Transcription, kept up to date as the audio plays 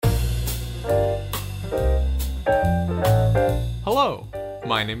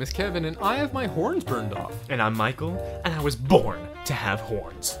My name is Kevin, and I have my horns burned off. And I'm Michael, and I was born to have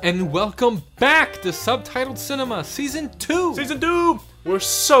horns. And welcome back to Subtitled Cinema Season 2! Season 2! We're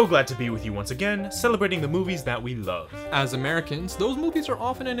so glad to be with you once again, celebrating the movies that we love. As Americans, those movies are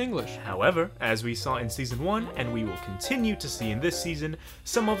often in English. However, as we saw in Season 1, and we will continue to see in this season,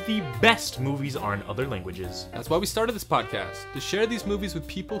 some of the best movies are in other languages. That's why we started this podcast, to share these movies with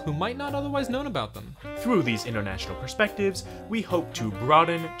people who might not otherwise known about them. Through these international perspectives, we hope to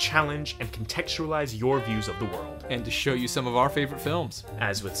broaden, challenge, and contextualize your views of the world. And to show you some of our favorite films.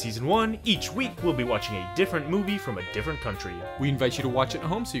 As with Season 1, each week we'll be watching a different movie from a different country. We invite you to watch it at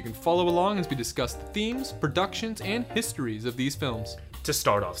home so you can follow along as we discuss the themes, productions, and histories of these films. To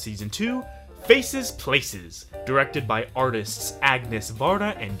start off Season 2, Faces Places, directed by artists Agnes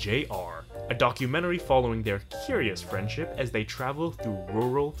Varda and J.R., a documentary following their curious friendship as they travel through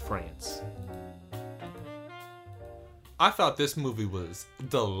rural France. I thought this movie was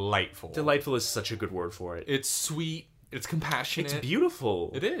delightful. Delightful is such a good word for it. It's sweet, it's compassionate. It's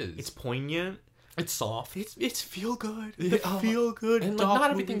beautiful. It is. It's poignant. It's soft. It's feel good. Yeah. Feel good. And like,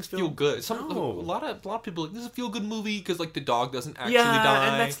 not everything's feel good. A No. lot of people like, this is a feel good movie because like the dog doesn't actually Yeah, die.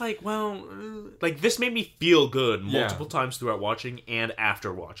 and that's like, well, like this made me feel good multiple times throughout watching and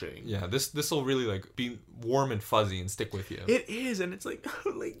after watching. Yeah, this will really like be warm and fuzzy and stick with you. It is, and it's like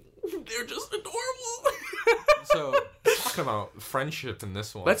they're just adorable. So talking about friendship in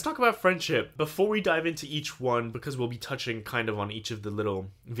this one. Let's talk about friendship before we dive into each one, because we'll be touching kind of on each of the little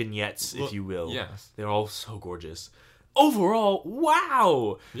vignettes, if you will. Yes. They're all so gorgeous. Overall,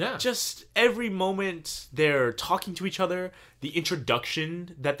 wow! Yeah. Just every moment they're talking to each other, the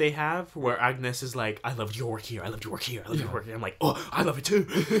introduction that they have, where Agnes is like, I loved your work here, I loved your work here, I loved your work here. I'm like, oh, I love it too.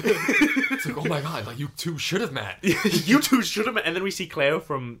 It's like, oh my god, like you two should have met. You two should have met. And then we see Cleo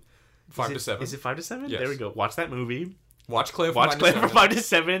from 5 to 7. Is it 5 to 7? Yes. There we go. Watch that movie. Watch Cleo Watch Cleo from 7. 5 to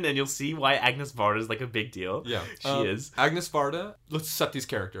 7, and you'll see why Agnes Varda is like a big deal. Yeah. She is. Agnes Varda. Let's set these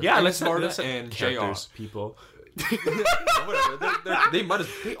characters. Yeah, Agnes let's Varda set and characters, J.R. people. Whatever. They are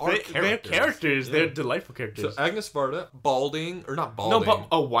characters. They're characters. Yeah. They're delightful characters. So Agnes Varda, balding or not balding? No, but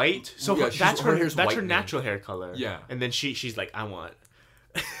a white. So Yeah, that's her her. hair's That's her whitening. natural hair color. Yeah. And then she's like, I want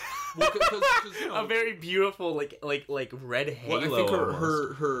Well, 'cause, you know, a very beautiful like red halo. well, I think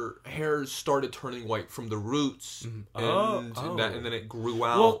almost. her hair started turning white from the roots, and and then it grew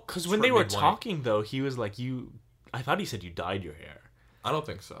out. Well, because when they were turning white. talking though, he was like, I thought he said you dyed your hair. I don't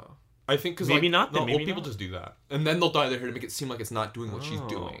think so. I think because Maybe like, not, then No, maybe old people not. just do that, and then they'll dye their hair to make it seem like it's not doing what she's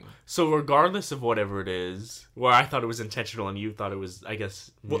doing. So regardless of whatever it is, where I thought it was intentional and you thought it was, I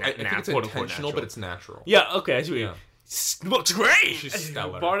guess, Well, I think it's quote unquote intentional, natural. but it's natural. Yeah, okay, I see what you Yeah. mean. Looks great! She's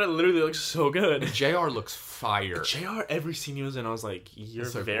stellar. Varda literally looks so good. JR looks fire. JR, every scene he was in, I was like, you're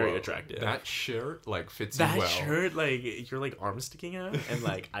It's like, very whoa, attractive. That shirt like fits That you well. shirt, like, you're like arm sticking out, and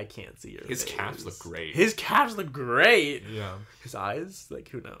like, I can't see your His face. calves look great. His calves look great! Yeah. His eyes, like,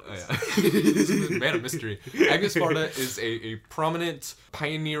 who knows? Oh, yeah. He's a man of mystery. Agnes Varda is a prominent,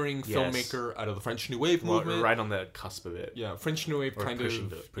 pioneering Yes. filmmaker out of the French New Wave Well, movement. right on the cusp of it. Yeah, French New Wave Or kind pushing of,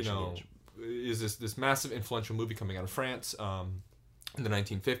 the- pushing the edge. is this massive influential movie coming out of France in the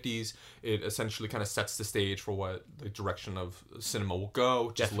 1950s. It essentially kind of sets the stage for what the direction of cinema will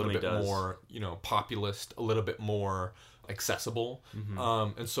go. Just Definitely a little bit does. more, populist, a little bit more accessible.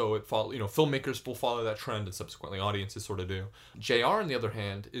 Mm-hmm. And so filmmakers will follow that trend, and subsequently audiences sort of do. JR, on the other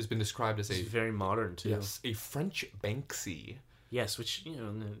hand, has been described as It's very modern, too. a French Banksy. Yes, which,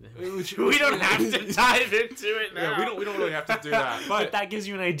 Which- we don't have to dive into it now. Yeah, we don't really have to do that. But that gives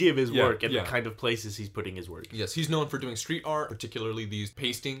you an idea of his Yeah, work and yeah. the kind of places he's putting his work. Yes, he's known for doing street art, particularly these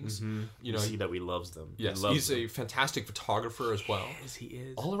pastings. You see that we loves them. Yes, We loves he's them. a fantastic photographer as well. Yes, he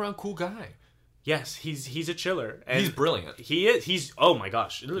is. All around cool guy. Yes, he's a chiller. And He's brilliant. He is. He's, oh my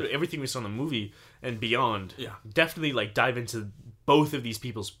gosh. Literally everything we saw in the movie and beyond. Yeah. Definitely, like, dive into both of these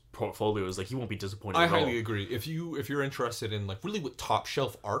people's portfolios. Like, you won't be disappointed I at all. highly agree. If you're interested in like really with top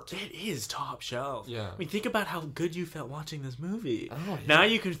shelf art, It is top shelf. Yeah. I mean, think about how good you felt watching this movie. Oh, yeah. Now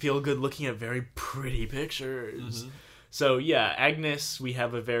you can feel good looking at very pretty pictures. So yeah, Agnes, we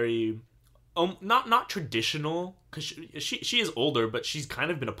have a very not traditional, because she is older, but she's kind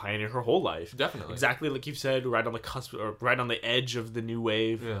of been a pioneer her whole life. Definitely. Exactly like you've said, right on the cusp, or right on the edge of the new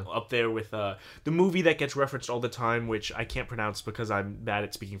wave, Yeah. up there with the movie that gets referenced all the time, which I can't pronounce because I'm bad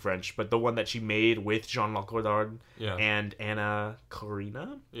at speaking French, but the one that she made with Jean-Luc Godard Yeah. and Anna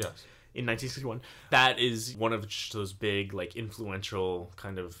Karina yes. in 1961. That is one of just those big, like, influential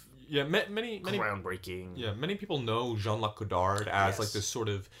kind of Yeah, many groundbreaking. Yeah, many people know Jean-Luc Godard as Yes. like this sort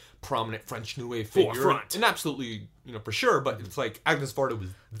of prominent French New Wave figure, Forefront. and absolutely, for sure. But it's like Agnes Varda was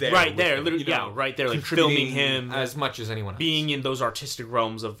there, Right with there, him, literally, right there, like filming him as much as anyone else. being in those artistic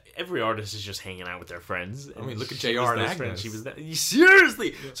realms of every artist is just hanging out with their friends. I mean, look at She JR was and those Agnes. friends. She was that.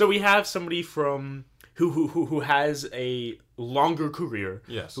 Seriously. Yeah. So we have somebody from who has a longer career.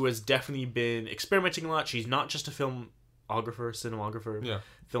 Yes. Who has definitely been experimenting a lot. She's not just a cinematographer, Yeah.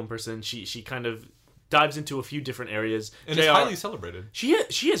 film person. She kind of dives into a few different areas. And JR, it's highly celebrated. She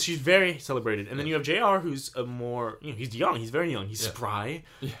is. She's very celebrated. And then you have JR, who's a more, he's young. He's very young. He's spry.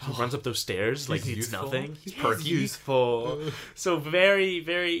 Yeah. He runs up those stairs like it's nothing. He's perky. Youthful. So very,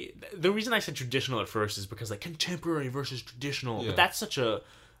 very. The reason I said traditional at first is because like contemporary versus traditional, but that's such a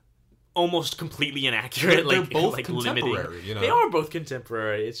almost completely inaccurate. They're like both like contemporary. Limiting. They are both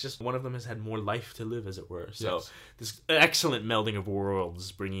contemporary. It's just one of them has had more life to live, as it were. So this excellent melding of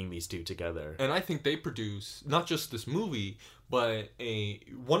worlds, bringing these two together. And I think they produce not just this movie, but a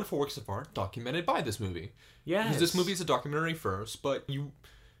wonderful works of art documented by this movie. Yeah, because this movie is a documentary first, but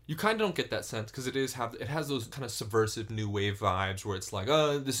you kind of don't get that sense because it has those kind of subversive new wave vibes where it's like,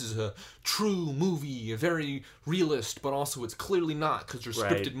 this is a true movie, a very realist, but also it's clearly not because there's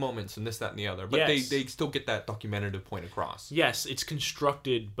scripted moments and this, that, and the other. But they still get that documentative point across. Yes, it's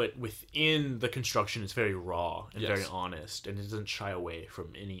constructed, but within the construction, it's very raw and very honest, and it doesn't shy away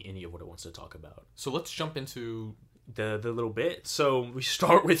from any of what it wants to talk about. So let's jump into the little bit. So we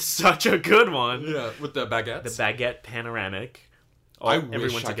start with such a good one. Yeah, with the baguettes. The baguette panoramic. I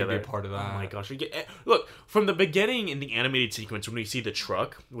wish I could be a part of that. Oh my gosh. Look, from the beginning in the animated sequence, when we see the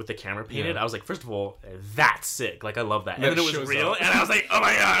truck with the camera painted, I was like, first of all, that's sick. Like, I love that. And then it was real, and I was like, oh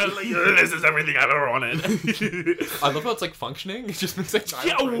my god, like, this is everything I've ever wanted. I love how it's like functioning. It's just been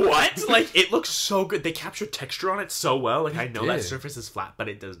like, what? Like, it looks so good. They captured texture on it so well. Like, I know that surface is flat, but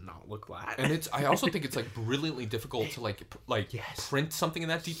it does not look flat. And I also think it's like brilliantly difficult to like print something in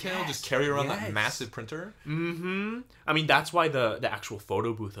that detail. Just carry around that massive printer. Mm-hmm. I mean, that's why the actual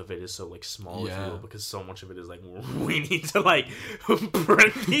photo booth of it is so like small, if you will, because so much of it is like, we need to like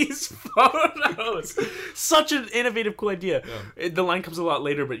print these photos. Such an innovative, cool idea. The line comes a lot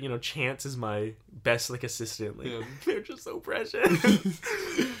later, but Chance is my best like assistant. Like they're just so precious.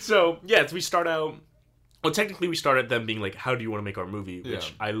 So we start out. Well, technically, we start at them being like, "How do you want to make our movie?"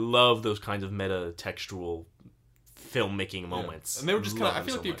 Which I love those kinds of meta textual filmmaking moments. And they were just kind of, I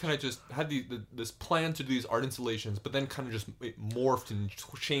feel like they kind of just had this plan to do these art installations, but then kind of just morphed and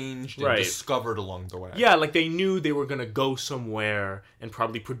changed and discovered along the way. Yeah, like they knew they were going to go somewhere and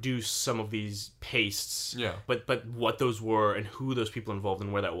probably produce some of these pastes. Yeah. But what those were and who those people involved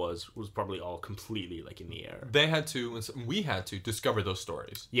and where that was probably all completely like in the air. They had to, and we had to discover those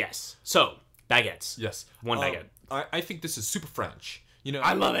stories. Yes. So, baguettes. Yes. One baguette. I think this is super French.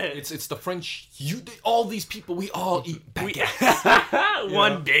 I love it. It's the French. All these people, we all eat baguettes.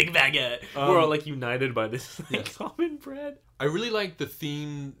 One big baguette. We're all like united by this common bread. I really like the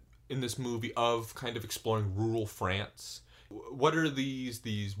theme in this movie of kind of exploring rural France. What are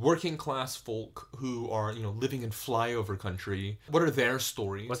these working class folk who are living in flyover country? What are their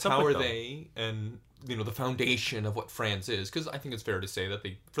stories? How are they? And the foundation of what France is, because I think it's fair to say that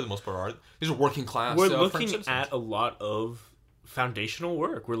they, for the most part, these are working class. We're looking at a lot of foundational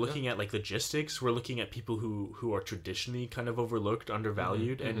work. We're looking at like logistics. We're looking at people who are traditionally kind of overlooked,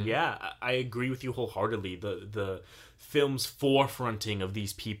 undervalued, and I agree with you wholeheartedly. The film's forefronting of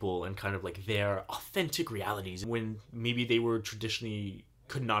these people and kind of like their authentic realities when maybe they were traditionally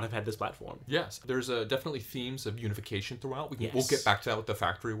could not have had this platform. Yes, there's definitely themes of unification throughout. We'll get back to that with the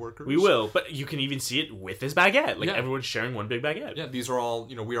factory workers. We will, but you can even see it with this baguette. Like everyone's sharing one big baguette. Yeah, these are all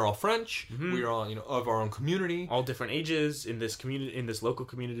we are all French. We are all of our own community, all different ages in this community, in this local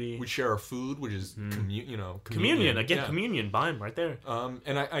community. We share our food, which is communion. Again, communion. Bime right there.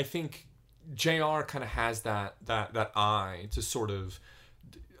 And I think JR kind of has that eye to sort of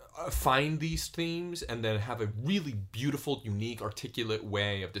find these themes and then have a really beautiful, unique, articulate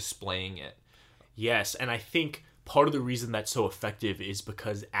way of displaying it. Yes, and I think part of the reason that's so effective is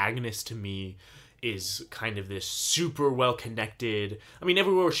because Agnes, to me, is kind of this super well-connected... I mean,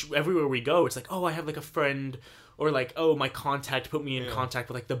 everywhere we go, it's like, oh, I have like a friend... Or like, oh, my contact put me in contact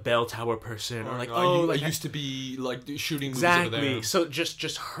with like the bell tower person, or like, I used to be like shooting movies over there. So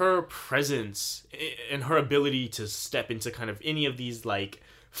just her presence and her ability to step into kind of any of these like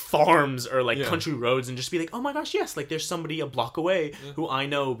farms or like country roads and just be like, oh my gosh, yes, like there's somebody a block away who I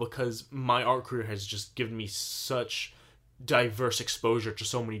know because my art career has just given me such diverse exposure to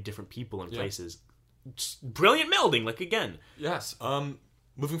so many different people and places. Just brilliant melding, like again. Yes.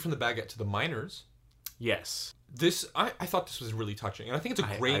 Moving from the baguette to the miners. Yes. I thought this was really touching, and I think it's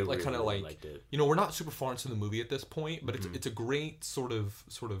a great really, kind of really liked it. we're not super far into the movie at this point, but it's a great sort of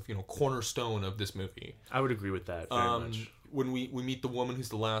cornerstone of this movie. I would agree with that very much. When we meet the woman who's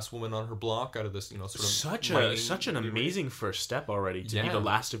the last woman on her block out of this sort of such an amazing first step already to be the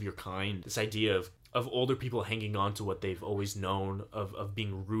last of your kind. This idea of older people hanging on to what they've always known, of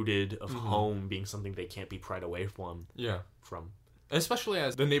being rooted, of home being something they can't be pried away from. And especially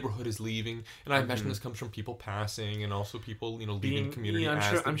as the neighborhood is leaving, and I imagine this comes from people passing and also people, leaving the community.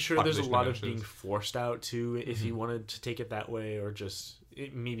 Yeah, I'm sure there's a lot of being forced out too, if you wanted to take it that way, or just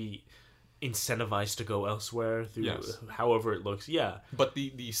maybe incentivized to go elsewhere through however it looks. Yeah. But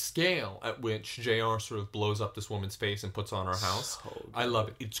the scale at which JR sort of blows up this woman's face and puts on her house, I love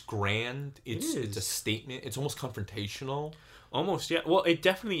it. It's grand. It's a statement. It's almost confrontational. Almost, yeah. Well, it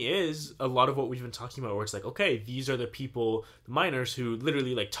definitely is a lot of what we've been talking about, where it's like, okay, these are the people, the miners who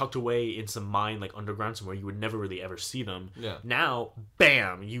literally like tucked away in some mine, like underground somewhere, you would never really ever see them. Yeah. Now,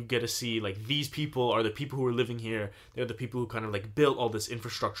 bam, you get to see like these people are the people who are living here. They're the people who kind of like built all this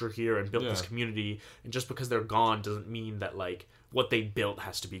infrastructure here and built this community. And just because they're gone doesn't mean that like what they built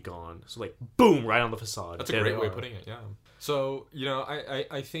has to be gone. So like, boom, right on the facade. That's a great way of putting it. Yeah. So,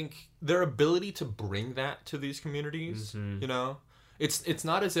 I think their ability to bring that to these communities, it's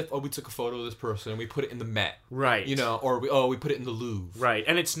not as if, we took a photo of this person and we put it in the Met. Right. Or we put it in the Louvre. Right.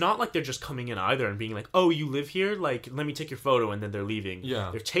 And it's not like they're just coming in either and being like, oh, you live here? Like, let me take your photo, and then they're leaving.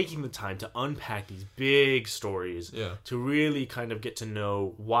 Yeah. They're taking the time to unpack these big stories. Yeah. To really kind of get to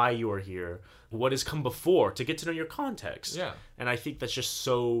know why you are here, what has come before, to get to know your context. Yeah. And I think that's just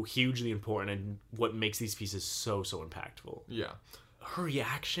so hugely important and what makes these pieces so, so impactful. Yeah. Her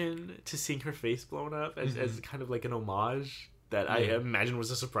reaction to seeing her face blown up as kind of like an homage that I imagine was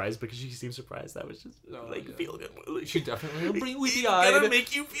a surprise, because she seemed surprised. That was just feel good. Like, she definitely will bring with the gonna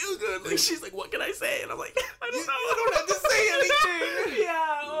make you feel good. Like, she's like, what can I say? And I'm like, I don't know. I don't have to say anything.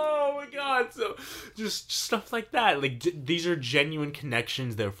 Yeah. Oh my god. So just stuff like that. Like these are genuine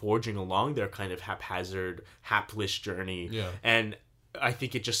connections they're forging along their kind of haphazard, hapless journey. Yeah. And I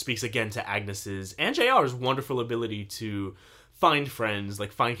think it just speaks again to Agnes's and JR's wonderful ability to find friends,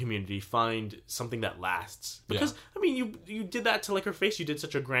 like find community, find something that lasts. Because I mean, you did that to like her face. You did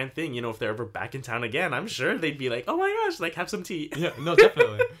such a grand thing. If they're ever back in town again, I'm sure they'd be like, oh my gosh, like have some tea. Yeah, no,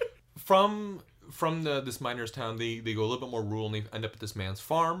 definitely. From this miner's town, they go a little bit more rural, and they end up at this man's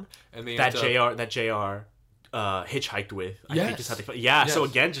farm, and they JR hitchhiked with. I think is how they. Yeah. Yes. So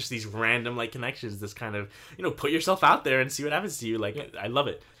again, just these random like connections. This kind of put yourself out there and see what happens to you. Like I love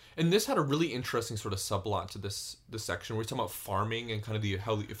it. And this had a really interesting sort of subplot to this section. We're talking about farming and kind of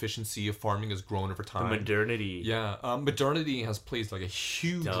how the efficiency of farming has grown over time. The modernity. Yeah. Modernity plays like a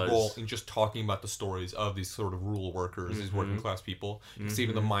huge role in just talking about the stories of these sort of rural workers, these working class people. Because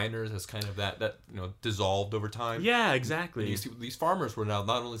even the miners has kind of that dissolved over time. Yeah, exactly. And you see these farmers were now,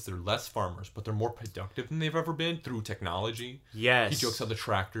 not only is there less farmers, but they're more productive than they've ever been through technology. Yes. He jokes how the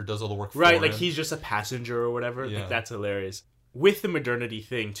tractor does all the work for him. Right, like he's just a passenger or whatever. Yeah. Like that's hilarious. With the modernity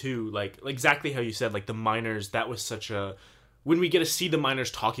thing too, like exactly how you said, like the miners, that was such a, when we get to see the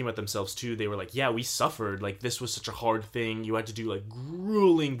miners talking about themselves too, they were like, yeah, we suffered, like this was such a hard thing, you had to do like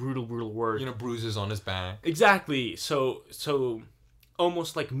grueling, brutal work, bruises on his back. Exactly. So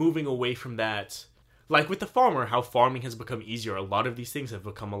almost like moving away from that, like with the farmer, how farming has become easier. A lot of these things have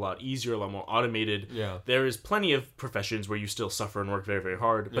become a lot easier, a lot more automated. Yeah. There is plenty of professions where you still suffer and work very, very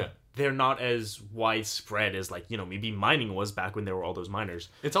hard, but they're not as widespread as maybe mining was back when there were all those miners.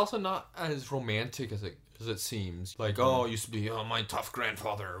 It's also not as romantic as it seems. Like, it used to be, my tough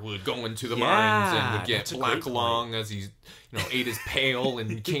grandfather would go into the mines and would get black lung as he, ate his pail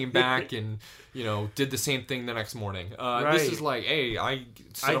and came back and, did the same thing the next morning. Right. This is like, hey, I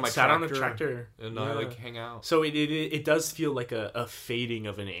sat on a tractor and I hang out. So it does feel like a fading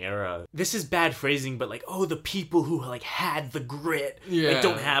of an era. This is bad phrasing, but the people who had the grit,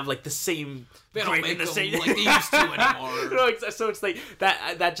 don't have the same. They don't make them like they used to anymore. So it's like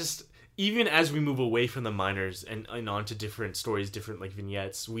that just. Even as we move away from the miners and on to different stories, different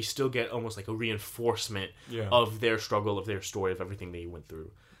vignettes, we still get almost like a reinforcement of their struggle, of their story, of everything they went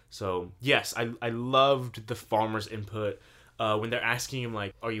through. So yes, I loved the farmer's input when they're asking him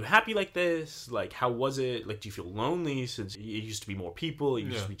are you happy like this? How was it? Do you feel lonely since it used to be more people? It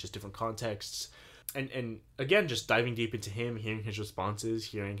used to be just different contexts. And again, just diving deep into him, hearing his responses,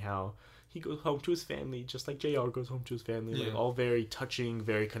 hearing how he goes home to his family, just like JR goes home to his family. All very touching,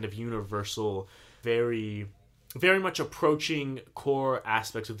 very kind of universal, very, very much approaching core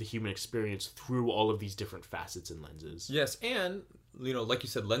aspects of the human experience through all of these different facets and lenses. Yes, and, like you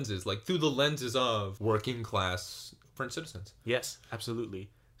said, lenses, through the lenses of working class French citizens. Yes, absolutely.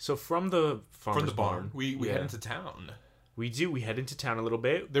 So from the farmer's From the barn, barn, we yeah. head into town. We head into town a little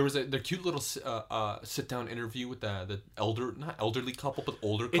bit. There was the cute little sit down interview with the not elderly couple, but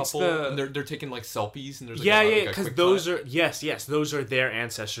older It's couple, the- and they're taking like selfies, and there's like Yeah, a because quick those cut are yes, those are their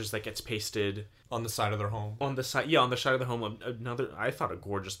ancestors that gets pasted on the side of their home. on the side. Yeah, on the side of the home. Another, I thought, a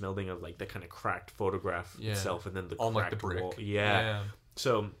gorgeous melding of like the kind of cracked photograph Yeah. itself, and then the On like cracked the brick. wall. Yeah.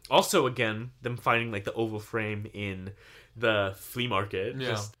 So also again, them finding like the oval frame in the flea market,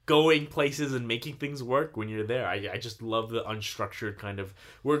 Yeah. just going places and making things work when you're there. I just love the unstructured kind of,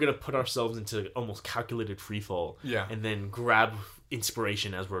 we're gonna put ourselves into almost calculated freefall, Yeah. and then grab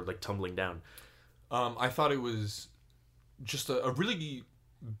inspiration as we're like tumbling down. I thought it was just a really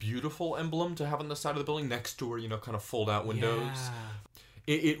beautiful emblem to have on the side of the building next to her, kind of fold out windows.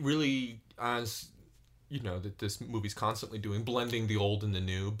 Yeah. It really, as that this movie's constantly doing, blending the old and the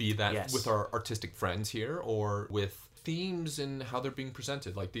new, be that Yes. with our artistic friends here or with themes and how they're being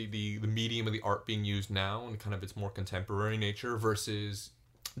presented, like the medium of the art being used now and kind of its more contemporary nature versus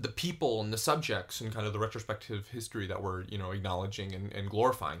the people and the subjects and kind of the retrospective history that we're acknowledging and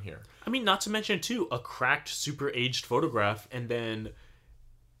glorifying here. I mean, not to mention too, a cracked, super aged photograph, and then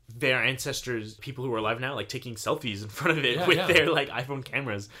their ancestors, people who are alive now, like taking selfies in front of it with their like iPhone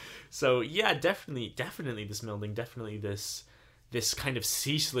cameras. So yeah, definitely this melding, definitely this kind of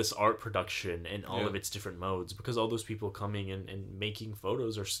ceaseless art production in all of its different modes, because all those people coming and making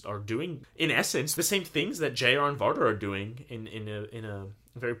photos are doing, in essence, the same things that JR and Varda are doing in a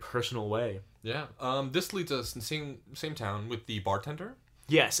very personal way. Yeah. This leads us in the same town with the bartender.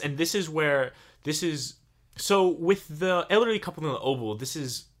 Yes, and so with the elderly couple in the Oval, this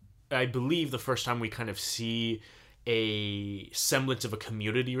is, I believe, the first time we kind of see a semblance of a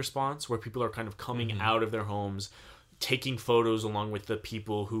community response where people are kind of coming out of their homes, taking photos along with the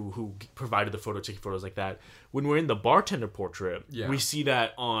people who provided the photo, taking photos like that. When we're in the bartender portrait, we see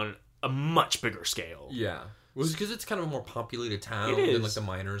that on a much bigger scale. Yeah. Well, it's because it's kind of a more populated town It is. than like the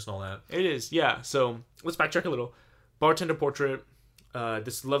miners and all that. It is, yeah. So let's backtrack a little. Bartender portrait,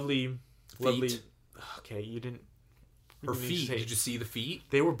 this lovely. Okay, you didn't. Her feet. Did you see the feet?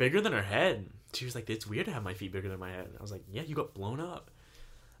 They were bigger than her head. She was like, "It's weird to have my feet bigger than my head." And I was like, "Yeah, you got blown up."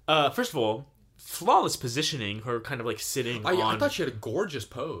 First of all, flawless positioning. Her kind of like sitting on. I thought she had a gorgeous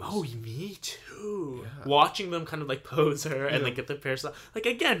pose. Oh, me too. Yeah. Watching them kind of like pose her and like get the pair stuff. Like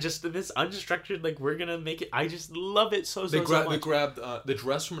again, just this unstructured. Like we're gonna make it. I just love it so much. They grabbed the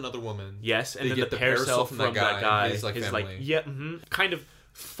dress from another woman. Yes, and they then get the the parasail from that guy and his, like, family. Kind of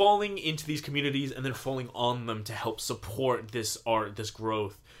falling into these communities and then falling on them to help support this art, this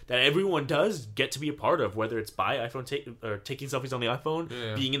growth that everyone does get to be a part of, whether it's by iPhone or taking selfies on the iPhone,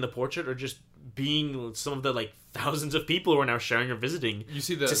 being in the portrait, or just being some of the like thousands of people who are now sharing or visiting. You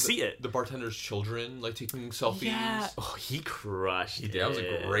see see it. The bartender's children like taking selfies. Yeah. Oh, he crushed it. That was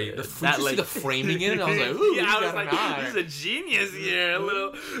great. That, see the framing in it? I was like, ooh, yeah, I was like, this is a genius here. A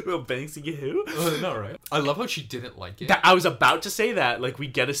little Banksy who? No, right? I love how she didn't like it. I was about to say that. Like, we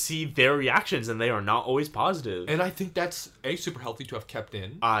get to see their reactions, and they are not always positive. And I think that's super healthy to have kept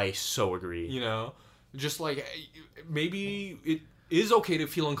in. I so agree. Just like maybe it is okay to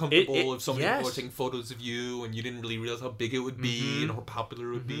feel uncomfortable if so many people are taking photos of you and you didn't really realize how big it would be and how popular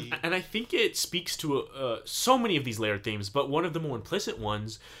it would be. And I think it speaks to so many of these layered themes, but one of the more implicit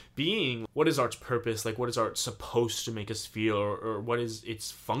ones being, what is art's purpose? Like, what is art supposed to make us feel, or what is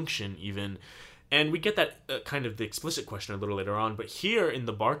its function even? And we get that kind of the explicit question a little later on, but here in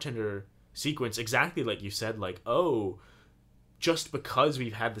the bartender sequence, exactly like you said, like, oh, just because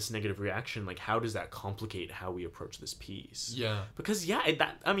we've had this negative reaction, like, how does that complicate how we approach this piece? Yeah. Because,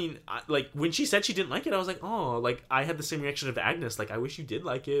 like, when she said she didn't like it, I was like, oh, like, I had the same reaction of Agnes. Like, I wish you did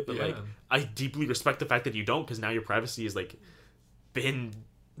like it, but, like, I deeply respect the fact that you don't, because now your privacy has, like, been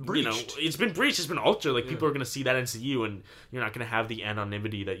breached. It's been breached. It's been altered. Like, people are going to see that and see you, and you're not going to have the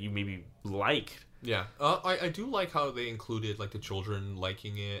anonymity that you maybe like. Yeah, I do like how they included like the children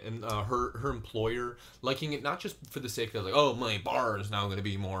liking it and her employer liking it, not just for the sake of like, oh, my bar is now going to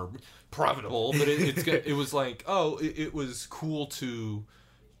be more profitable, but it was like, oh, it was cool to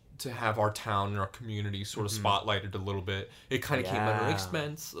have our town and our community sort of spotlighted a little bit. It kind of came at an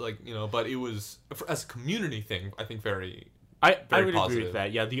expense, like, but it was, as a community thing, I think I would positive. agree with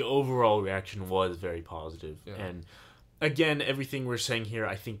that. Yeah, the overall reaction was very positive. Yeah. And again, everything we're saying here,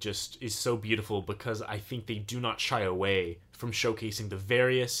 I think, just is so beautiful, because I think they do not shy away from showcasing the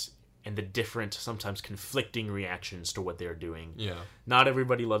various and the different, sometimes conflicting reactions to what they're doing. Yeah. Not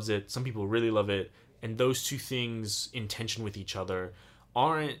everybody loves it. Some people really love it. And those two things in tension with each other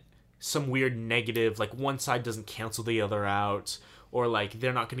aren't some weird negative, like one side doesn't cancel the other out, or like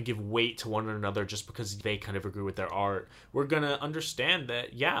they're not going to give weight to one another just because they kind of agree with their art. We're going to understand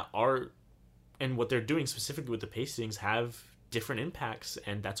that, yeah, art and what they're doing specifically with the pastings have different impacts,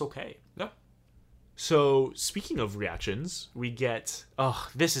 and that's okay. Yeah. So, speaking of reactions, we get... Oh,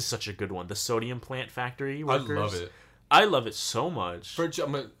 this is such a good one. The sodium plant factory workers. I love it. I love it so much.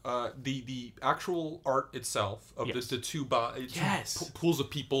 The actual art itself of Yes. the two pools of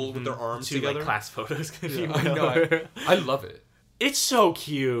people with their arms Two, together. like, class photos. Yeah, I know. I love it. It's so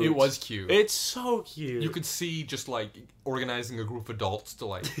cute. It was cute. It's so cute. You could see just like organizing a group of adults to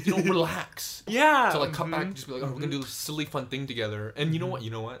like, you know, relax. Yeah. To like come back and just be like, oh, we're gonna do this silly fun thing together. And you know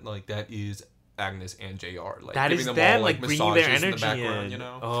what? Like that is Agnes and JR. Like that giving is them them, all like bringing their massages energy in the background, in. you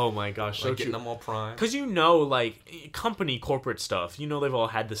know? Oh my gosh, so like getting cute. them all primed. Because you know, like company corporate stuff, you know, they've all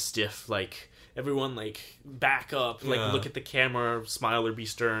had the stiff, like everyone like back up, like Yeah. look at the camera, smile or be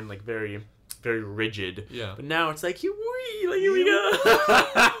stern, like very, very rigid. Yeah. But now it's like here we go.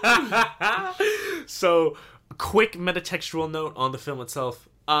 So, quick metatextual note on the film itself.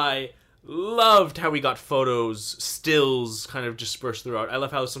 I loved how we got photos, stills kind of dispersed throughout. I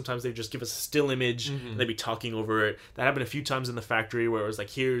love how sometimes they just give us a still image and they'd be talking over it. That happened a few times in The Factory where it was like,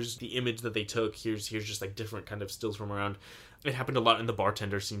 here's the image that they took, here's just like different kind of stills from around. It happened a lot in the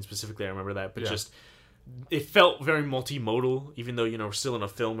bartender scene specifically, I remember that. But Yeah. just, it felt very multimodal, even though, you know, we're still in a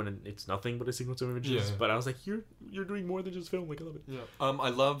film and it's nothing but a sequence of images. Yeah. But I was like, you're doing more than just film. Like, I love it. Yeah. I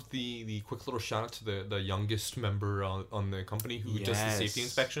love the quick little shout out to the youngest member on the company who does the safety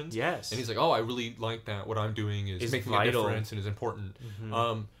inspections. Yes. And he's like, oh, I really like that. What I'm doing is making vital. a difference and is important.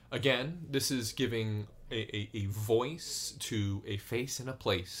 Again, this is giving a voice to a face and a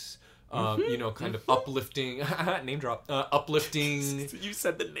place. You know, kind of uplifting, name drop, uplifting. You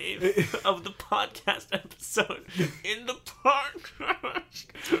said the name of the podcast episode in the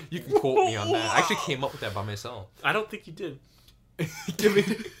podcast. You can quote me on that. I actually came up with that by myself. I don't think you did.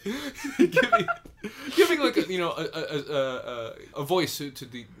 giving like a voice to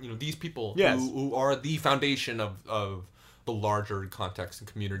the these people Yes. who are the foundation of the larger context and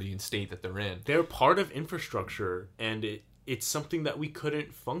community and state that they're in. They're part of infrastructure, and it's something that we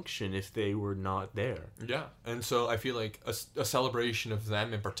couldn't function if they were not there. Yeah, and so I feel like a celebration of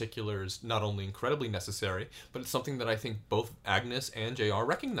them in particular is not only incredibly necessary, but it's something that I think both Agnes and JR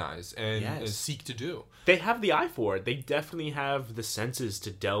recognize and seek to do. They have the eye for it. They definitely have the senses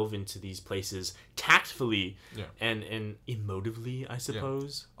to delve into these places tactfully and emotively, I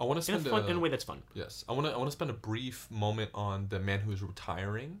suppose. I want to spend in a way that's fun. Yes, I want to spend a brief moment on the man who's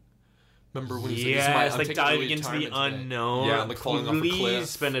retiring. Remember when he's yes, like, like diving into the unknown. Yeah, like falling off a cliff. Please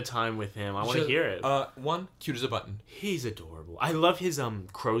spend a time with him. I want to hear it. One, cute as a button. He's adorable. I love his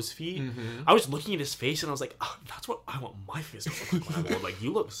crow's feet. Mm-hmm. I was looking at his face and I was like, oh, that's what I want my face to look like when I'm old. Like,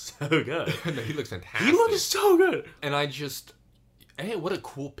 you look so good. No, he looks fantastic. He looks so good. And I just... Hey, what a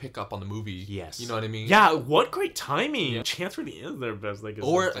cool pickup on the movie. Yes. You know what I mean? Yeah, what great timing. Yeah. Chance really is their best. Like,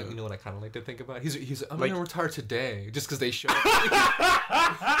 Or, you know what I kind of like to think about? He's I'm like, going to retire today just because they show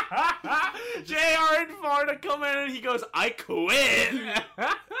JR in Florida come in and he goes, I quit.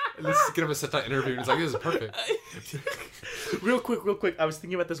 Let's get him a sit-down interview and he's like, this is perfect. Real quick. I was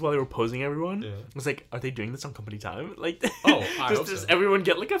thinking about this while they were posing everyone. Yeah. I was like, are they doing this on company time? Like, I hope does so. everyone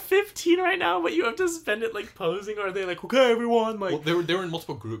get like a 15 right now, but you have to spend it like posing? Or are they like, okay, everyone, like... Well, they were in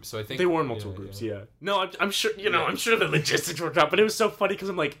multiple groups, so I think... They were in multiple groups, yeah. No, I'm sure, I'm sure the logistics worked out, but it was so funny because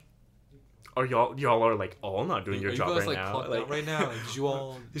I'm like, are y'all are like all not doing your Are job you guys, right like, now? clocked Like, out right now? Like, did you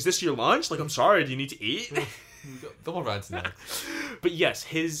all... is this your lunch? Like, I'm sorry, do you need to eat? Double ride snacks. But yes,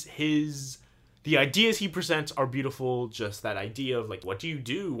 the ideas he presents are beautiful. Just that idea of like, what do you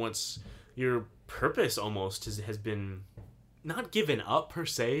do once your purpose almost has been not given up per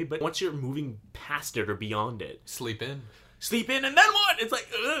se, but once you're moving past it or beyond it. Sleep in, and then what? It's like,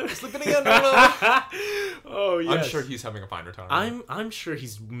 ugh. sleeping again. Oh yes. I'm sure he's having a fine retirement. I'm sure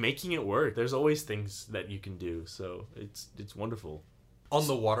he's making it work. There's always things that you can do, so it's wonderful. On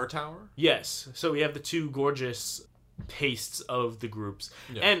the water tower? Yes. So we have the two gorgeous pastes of the groups.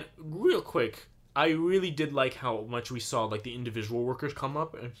 Yeah. And real quick, I really did like how much we saw like the individual workers come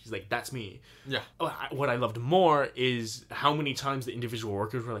up and he's like, that's me. Yeah. What I loved more is how many times the individual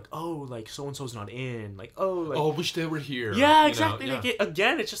workers were like, oh, like so-and-so's not in. Like, oh, like... Oh, wish they were here. Yeah, you exactly. know? Like,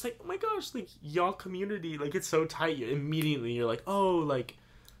 again, it's just like, oh my gosh, like, y'all community, like, it's so tight. Immediately, you're like, oh, like,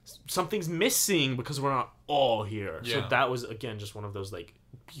 something's missing because we're not all here. Yeah. So that was, again, just one of those, like,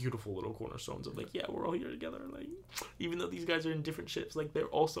 beautiful little cornerstones of, like, yeah, we're all here together. Like, even though these guys are in different ships, like, they're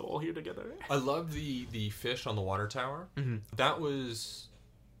also all here together. I love the fish on the water tower. Mm-hmm. That was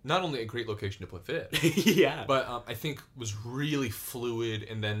not only a great location to put fish, Yeah. but I think was really fluid.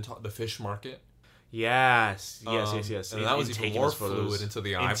 And then the fish market. Yes. And that was even taking more those photos fluid into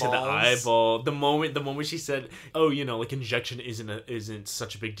the eyeballs. Into the eyeball. The moment she said, "Oh, like injection isn't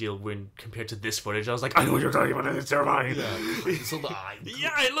such a big deal when compared to this footage," I was like, "I know what you're talking about. It's terrifying." Yeah. So the eye.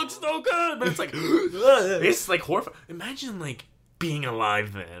 Yeah, it looks so good, but it's like it's like horrifying. Imagine like being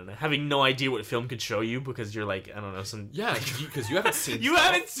alive then, having no idea what film could show you because you're like, I don't know, some because you haven't seen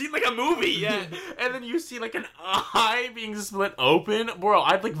haven't seen like a movie yet, and then you see like an eye being split open, bro.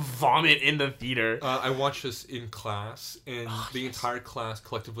 I'd like vomit in the theater. I watched this in class, and the entire class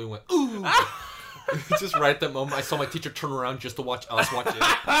collectively went ooh. Just right at that moment, I saw my teacher turn around just to watch us watch it. And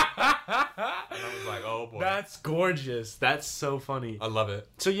I was like, oh boy. That's gorgeous. That's so funny. I love it.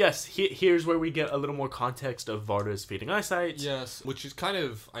 So yes, here's where we get a little more context of Varda's fading eyesight. Yes, which is kind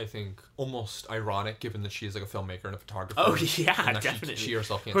of, I think, almost ironic given that she is like a filmmaker and a photographer. Oh yeah, and definitely. She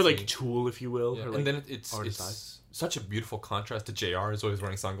herself can't her like see. tool, if you will. Yeah. Her, and like, then it's such a beautiful contrast to JR is always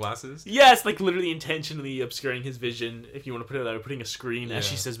wearing sunglasses. Yes, like literally intentionally obscuring his vision, if you want to put it that way, putting a screen, as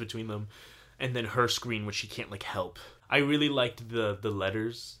she says, between them. And then her screen, which she can't like help. I really liked the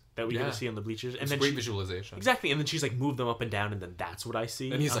letters that we get to see on the bleachers. And it's then great visualization. Exactly, and then she's like moved them up and down, and then that's what I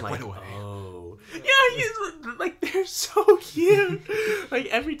see. And he's I'm like, wait away. Oh, yeah, he's like they're so cute. Like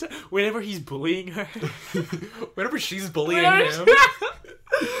every time, whenever he's bullying her, whenever she's bullying him.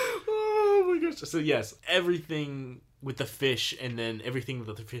 Oh my gosh! So yes, everything with the fish, and then everything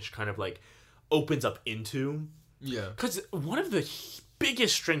that the fish kind of like opens up into. Yeah, because one of the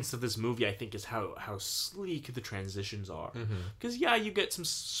biggest strengths of this movie, I think, is how sleek the transitions are. Because you get some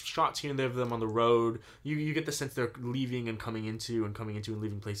shots here and there of them on the road. You get the sense they're leaving and coming into and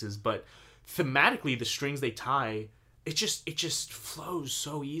leaving places. But thematically, the strings they tie, it just flows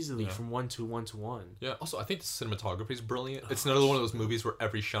so easily from one to one. Yeah. Also, I think the cinematography is brilliant. It's another one of those movies where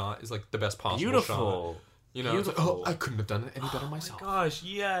every shot is like the best possible Beautiful. shot. It's like, oh, I couldn't have done it any better myself. Oh my gosh,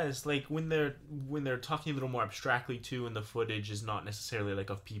 yes. Like when they're talking a little more abstractly too, and the footage is not necessarily like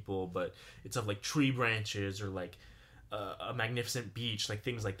of people, but it's of like tree branches or like a magnificent beach, like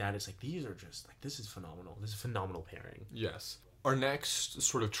things like that. It's like these are just like this is phenomenal. This is a phenomenal pairing. Yes. Our next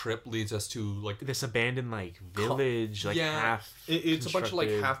sort of trip leads us to like this abandoned like village, like half. It's a bunch of like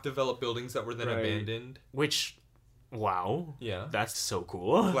half-developed buildings that were then abandoned. Which. Wow. Yeah. That's so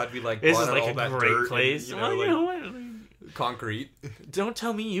cool. Glad we like this bought is like all a that great dirt place. And, concrete. Don't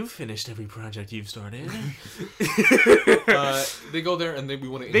tell me you've finished every project you've started. They go there and we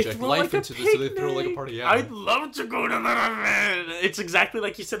want to inject life into this, so they throw like a party. Yeah. I'd love to go to that event. It's exactly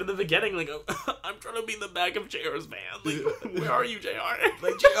like you said in the beginning. Like, I'm trying to be in the back of JR's van. Like, where are you, JR?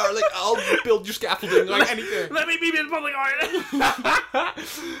 Like JR, like I'll build your scaffolding, like anything. Let me be in public art.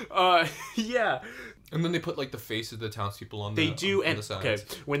 Yeah. And then they put like the faces of the townspeople on the sides. Okay,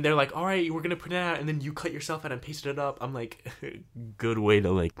 when they're like, all right, we're gonna print it out, and then you cut yourself out and paste it up. I'm like, good way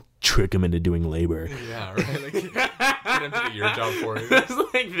to like trick them into doing labor. Yeah, right. Like, get him to do your job for you.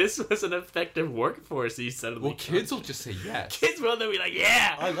 It's like this was an effective workforce. He suddenly. Well, kids will just say yes. Kids will be like,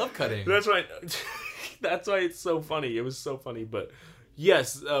 yeah, I love cutting. That's right. That's why it's so funny. It was so funny, but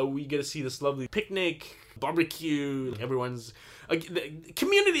yes, we get to see this lovely picnic, barbecue. Everyone's. The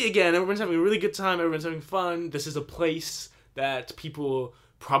community again. Everyone's having a really good time. Everyone's having fun. This is a place that people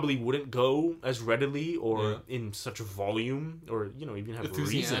probably wouldn't go as readily or in such a volume or even have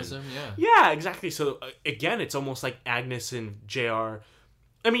enthusiasm. Reason. Yeah, exactly. So again, it's almost like Agnes and JR.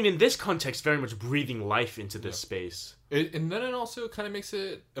 I mean, in this context, very much breathing life into this space. And then it also kind of makes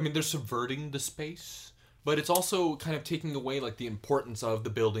it. I mean, they're subverting the space. But it's also kind of taking away like the importance of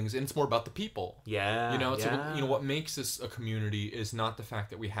the buildings, and it's more about the people. Yeah, So what makes this a community is not the fact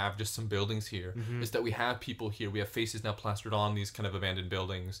that we have just some buildings here. It's that we have people here. We have faces now plastered on these kind of abandoned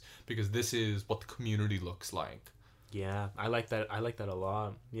buildings because this is what the community looks like. Yeah, I like that. I like that a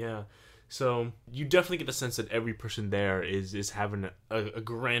lot. Yeah. So you definitely get the sense that every person there is having a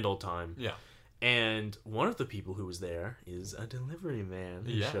grand old time. Yeah. And one of the people who was there is a delivery man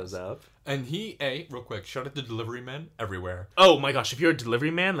who shows up. And real quick, shout out to delivery men everywhere. Oh my gosh, if you're a delivery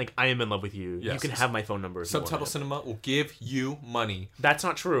man, like I am in love with you. Yes. You can have my phone number. Subtitle Cinema will give you money. That's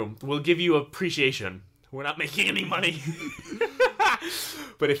not true. We'll give you appreciation. We're not making any money.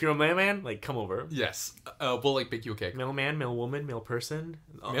 But if you're a mailman, like come over. Yes. We'll like bake you a cake. Mailman, mailwoman, mail person.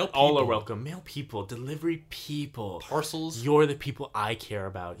 Mail people. All are welcome. Mail people, delivery people. Parcels. You're the people I care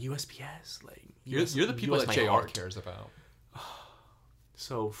about. USPS, like you're the people that JR cares about.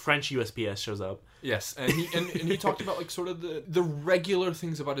 So French USPS shows up. Yes, and he talked about like sort of the regular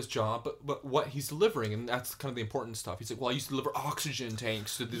things about his job, but what he's delivering, and that's kind of the important stuff. He's like, well, I used to deliver oxygen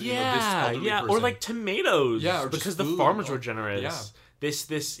tanks to this elderly person. Or like tomatoes. Yeah, or because the food. farmers were generous.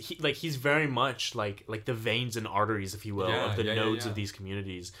 Yeah. He's very much like the veins and arteries, if you will, of the nodes of these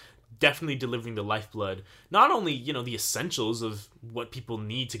communities. definitely delivering the lifeblood. Not only, the essentials of what people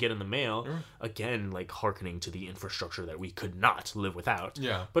need to get in the mail, again, like hearkening to the infrastructure that we could not live without.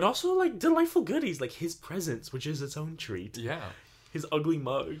 Yeah. But also like delightful goodies, like his presence, which is its own treat. Yeah. His ugly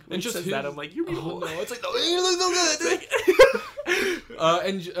mug. When And he just says his- that, I'm like, you're beautiful. Oh, no, it's like, oh, you look so good.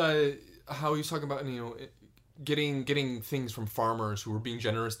 And how he's talking about, getting things from farmers who were being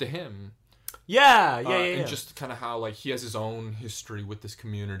generous to him. Yeah. And just kind of how, like, he has his own history with this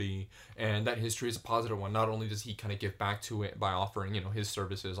community, and that history is a positive one. Not only does he kind of give back to it by offering, his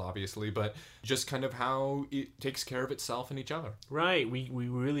services, obviously, but just kind of how it takes care of itself and each other. Right. We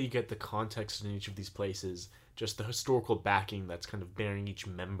really get the context in each of these places, just the historical backing that's kind of bearing each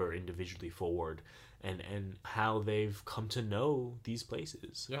member individually forward, and how they've come to know these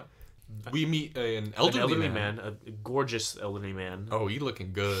places. Yeah. We meet an elderly man. a gorgeous elderly man. Oh, he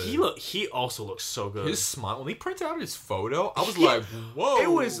looking good. He also looks so good. His smile, when he printed out his photo, I was like, whoa. It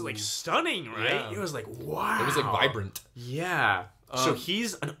was like stunning, right? Yeah. It was like, wow. It was like vibrant. Yeah. So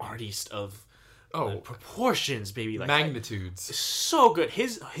he's an artist of proportions, baby. Like Magnitudes. so good.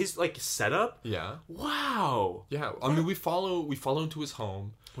 His like setup. Yeah. Wow. Yeah. I mean, we follow him to his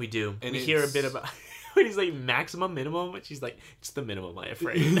home. We do. And we hear a it's- bit about when he's like maximum minimum, but she's like, it's the minimum, I'm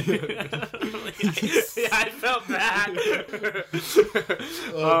afraid. Yeah, I felt that.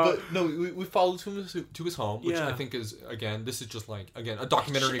 But no, we followed him to his home, which Yeah. I think is, again, this is just like, again, a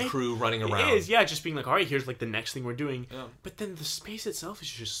documentary crew running around. It is, yeah, just being like, all right, here's like the next thing we're doing. Yeah. But then the space itself is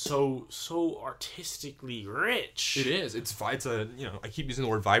just so artistically rich. It is. It's a, I keep using the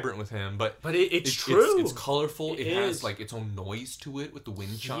word vibrant with him, but It's true. It's colorful. It has is. like its own noise to it with the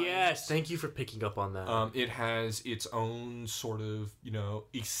wind chimes. Yes, thank you for picking up on that. It has its own sort of,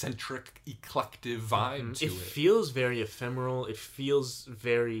 eccentric, eclectic vibe to It it. feels very ephemeral. It feels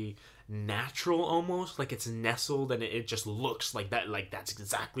very natural, almost like it's nestled, and it just looks like that. Like that's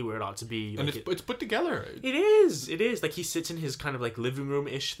exactly where it ought to be. And Like it's put together. It is. Like he sits in his kind of like living room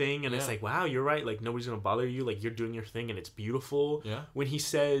ish thing, and it's Yeah. like, wow, you're right. Like nobody's gonna bother you. Like you're doing your thing, and it's beautiful. Yeah. When he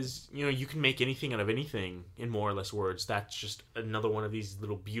says, you can make anything out of anything, in more or less words, that's just another one of these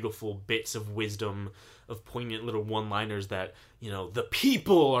little beautiful bits of wisdom, of poignant little one-liners that the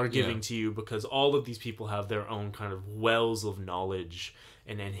people are giving to you, because all of these people have their own kind of wells of knowledge,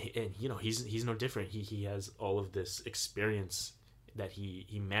 and he's no different. He has all of this experience that he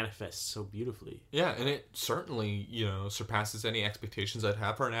manifests so beautifully. Yeah, and it certainly, surpasses any expectations I'd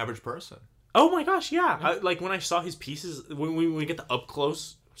have for an average person. Oh my gosh, yeah. Like when I saw his pieces, when we get the up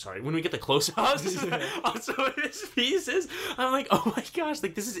close. Sorry, when we get the close-ups on some of his pieces, I'm like, oh my gosh,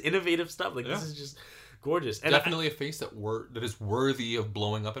 like this is innovative stuff. Like this is just gorgeous. And Definitely a face that is worthy of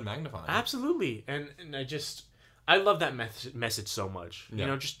blowing up and magnifying. absolutely. And I love that message so much.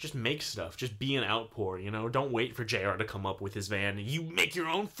 Yeah. Just make stuff. Just be an outpour. Don't wait for JR to come up with his van. You make your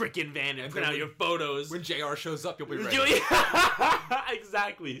own freaking van and print out your photos. When JR shows up, you'll be ready.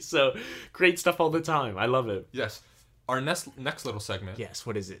 Exactly. So great stuff all the time. I love it. Yes. Our next little segment. Yes.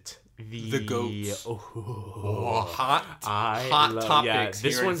 What is it? The goats. Oh, Hot love, topics. Yeah,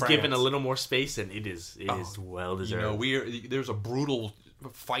 this here one's in given a France. little more space, and it is well deserved. There's a brutal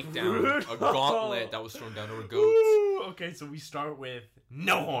fight down, a gauntlet that was thrown down over goats. Ooh, okay, so we start with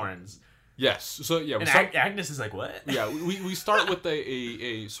no horns. Yes. So yeah, we And start, Agnes is like, what? yeah, we start with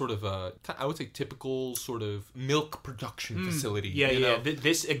a sort of I would say typical sort of milk production facility. Yeah, you yeah. know?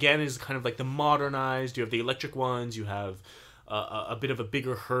 This again is kind of like the modernized. You have the electric ones. You have a bit of a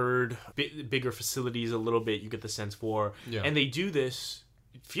bigger herd, bigger facilities. A little bit. You get the sense for, Yeah. and they do this.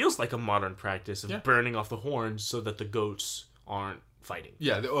 It feels like a modern practice of Yeah. burning off the horns so that the goats aren't fighting.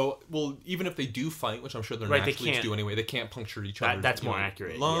 Yeah, well, even if they do fight, which I'm sure they're Right, they naturally can't- do anyway, they can't puncture each other. That's more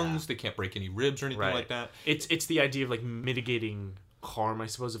accurate, Lungs, yeah. they can't break any ribs or anything Right. like that. It's the idea of like mitigating harm, I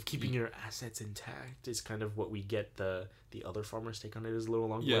suppose, of keeping your assets intact is kind of what we get the other farmers take on it is a little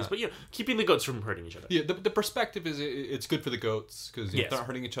along the Yeah. ways. But keeping the goats from hurting each other. Yeah, the perspective is it's good for the goats because Yes. they're not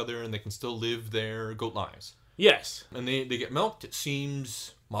hurting each other and they can still live their goat lives. Yes. And they get milked. It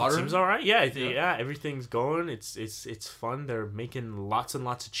seems modern. Seems all right. Yeah, everything's going. It's fun. They're making lots and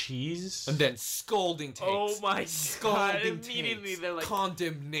lots of cheese. And then scolding takes. Oh my God. Scolding Immediately takes. they're like,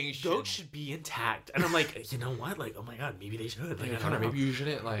 condemnation. goats should be intact. And I'm like, you know what? Like, oh my God, maybe they should. Like, I don't know. Maybe you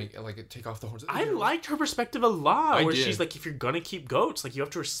shouldn't like take off the horns. I liked her perspective a lot, I where did. she's like, if you're gonna keep goats, like you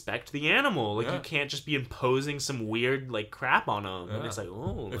have to respect the animal. Like Yeah. you can't just be imposing some weird like crap on them. And Yeah. it's like,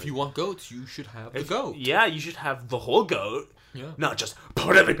 oh, If like, you want goats, you should have the goat. yeah, you should have the whole goat, Yeah. not just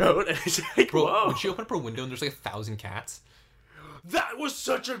part of the goat. And it's like, Bro, whoa. when she opened up her window and there's like 1,000 cats. That was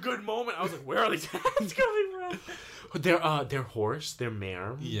such a good moment. I was like, where are these cats coming from? Their horse, their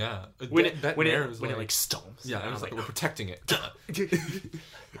mare. Yeah. When that it mare was when it like stomps. Yeah, and I was like, like, we're protecting it.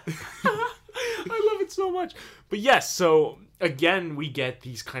 I love it so much. But yes, so again, we get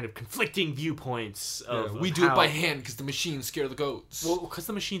these kind of conflicting viewpoints of we of do it how- by hand because the machines scare the goats. Well, because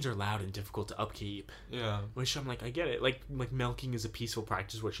the machines are loud and difficult to upkeep. Yeah. Which I'm like, I get it. Like milking is a peaceful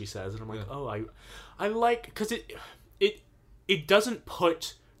practice, what she says, and I'm like, Yeah. oh, I like because it doesn't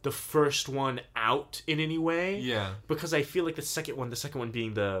put the first one out in any way. Yeah. Because I feel like the second one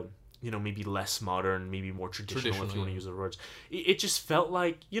being the maybe less modern, maybe more traditional if you want to use the words. It just felt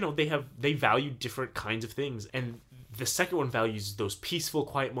like they value different kinds of things, and the second one values those peaceful,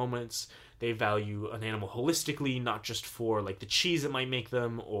 quiet moments. They value an animal holistically, not just for like the cheese it might make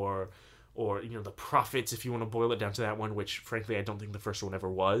them, or the profits if you want to boil it down to that one, which frankly I don't think the first one ever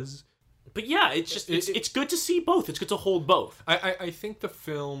was. But yeah, it's just it's good to see both. It's good to hold both. I think the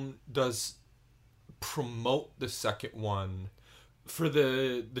film does promote the second one for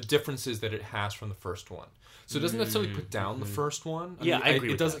the differences that it has from the first one. So it doesn't necessarily put down the first one. I agree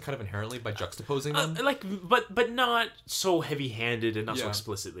It with does that. it kind of inherently by juxtaposing them. But not so heavy-handed and not so Yeah.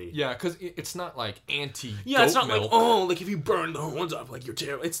 explicitly. Yeah, because it's not like anti. Yeah, it's not milk. like, if you burn the horns off, like, you're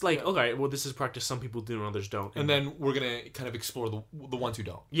terrible. It's like, okay, well, this is practice some people do and others don't. And then we're gonna kind of explore the ones who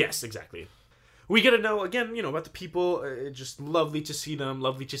don't. Yes, exactly. We get to know, again, about the people. Just lovely to see them.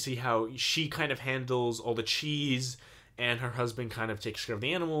 Lovely to see how she kind of handles all the cheese, and her husband kind of takes care of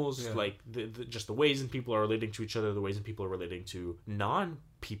the animals. Yeah. Like, just the ways and people are relating to each other, the ways and people are relating to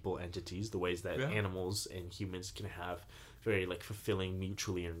non-people entities, the ways that animals and humans can have very, like, fulfilling,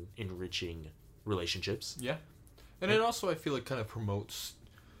 mutually enriching relationships. Yeah, and it also, I feel like, kind of promotes.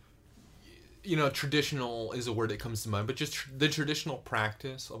 Traditional is a word that comes to mind, but just the traditional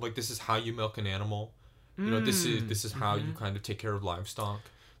practice of like, this is how you milk an animal. This is how you kind of take care of livestock.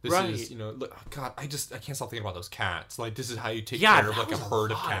 This Right. is, look, God, I can't stop thinking about those cats. Like, this is how you take Yeah, care of that like a was a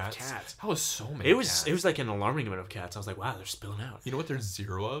herd of lot of cats. cats. That was so many. It was cats. it was like an alarming amount of cats. I was like, wow, they're spilling out. You know what? There's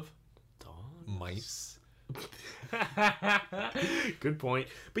zero of Dogs. mice. Good point.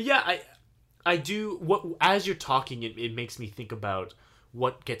 But yeah, I do what as you're talking, it makes me think about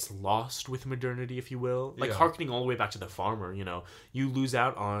what gets lost with modernity, if you will. Like, Yeah. harkening all the way back to the farmer, you lose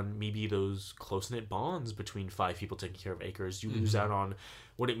out on maybe those close-knit bonds between 5 people taking care of acres. You lose out on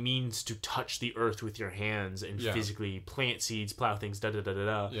what it means to touch the earth with your hands and Yeah. physically plant seeds, plow things,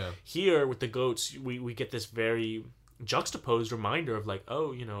 da-da-da-da-da. Yeah. Here, with the goats, we get this very juxtaposed reminder of like,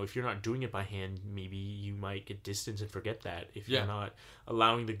 oh, if you're not doing it by hand, maybe you might get distance and forget that. If you're Yeah. not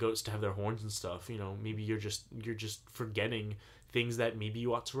allowing the goats to have their horns and stuff, maybe you're just forgetting things that maybe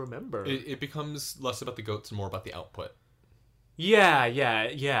you ought to remember. It becomes less about the goats and more about the output. Yeah.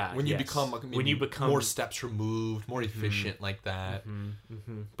 When you yes. become like, when you become more steps removed, more efficient like that.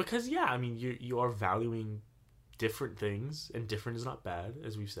 because you are valuing different things, and different is not bad,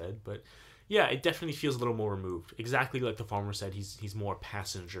 as we've said, but yeah, it definitely feels a little more removed. Exactly like the farmer said, he's more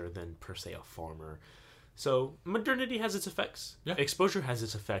passenger than per se a farmer. So modernity has its effects. Yeah. Exposure has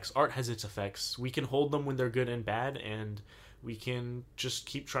its effects. Art has its effects. We can hold them when they're good and bad, and we can just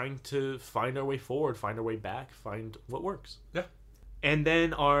keep trying to find our way forward, find our way back, find what works. Yeah. And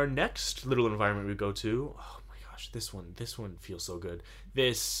then our next little environment we go to, oh my gosh, this one feels so good.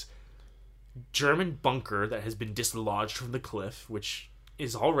 This German bunker that has been dislodged from the cliff, which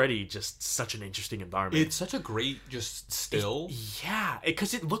is already just such an interesting environment. It's such a great just still. Yeah,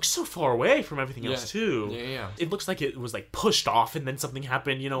 because it looks so far away from everything else too. Yeah. It looks like it was like pushed off and then something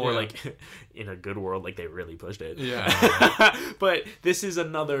happened, or Yeah. like in a good world, like they really pushed it. Yeah. But this is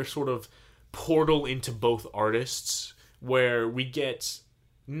another sort of portal into both artists where we get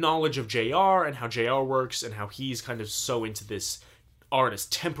knowledge of JR and how JR works and how he's kind of so into this art as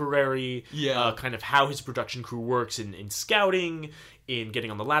temporary, kind of how his production crew works in scouting, in getting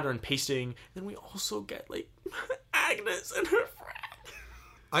on the ladder and pasting. Then we also get like Agnes and her friend.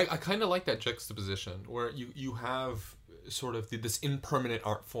 I kind of like that juxtaposition where you have sort of this impermanent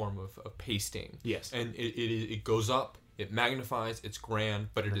art form of pasting. Yes. And it goes up, it magnifies, it's grand,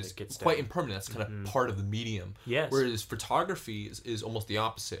 but it is gets quite down. impermanent. That's kind of part of the medium. Yes. Whereas photography is almost the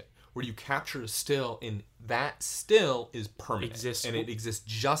opposite, where you capture a still and that still is permanent. Exists. And it exists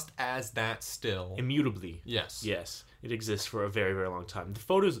just as that still. Immutably. Yes. Yes. It exists for a very, very long time. The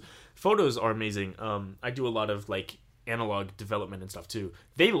photos are amazing. I do a lot of like analog development and stuff too.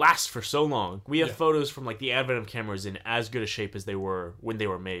 They last for so long. We have photos from like the advent of cameras in as good a shape as they were when they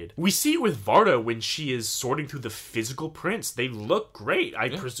were made. We see it with Varda when she is sorting through the physical prints. They look great. I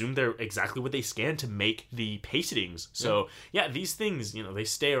presume they're exactly what they scanned to make the pastings. So these things, you know, they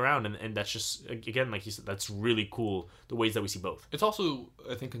stay around, and that's just, again, like you said, that's really cool, the ways that we see both. It's also,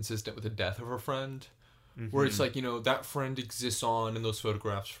 I think, consistent with the death of a friend, where it's like, you know, that friend exists on in those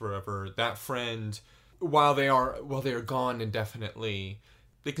photographs forever. That friend, while they are gone indefinitely,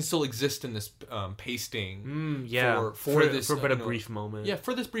 they can still exist in this pasting. For this, for but a brief moment. Yeah,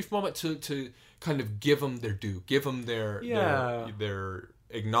 for this brief moment to kind of give them their due, give them their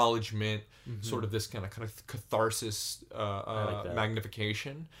acknowledgement, sort of this kind of catharsis, like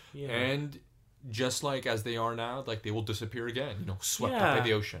magnification, and just like as they are now, like they will disappear again, you know, swept up by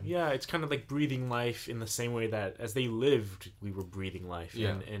the ocean. Yeah, it's kind of like breathing life in the same way that as they lived, we were breathing life,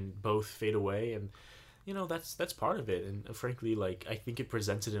 and both fade away, and you know, that's part of it. And frankly, like, I think it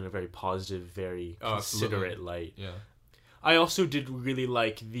presents it in a very positive, very considerate light. Yeah. I also did really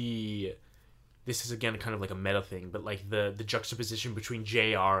like this is again kind of like a meta thing, but like the juxtaposition between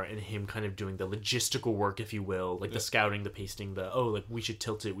JR and him kind of doing the logistical work, if you will, like the scouting, the pasting, like we should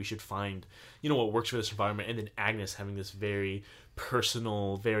tilt it, we should find, you know, what works for this environment, and then Agnes having this very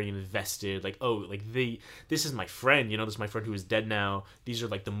personal, very invested, like, oh, like this is my friend, you know, this is my friend who is dead now. These are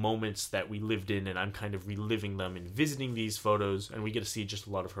like the moments that we lived in, and I'm kind of reliving them and visiting these photos, and we get to see just a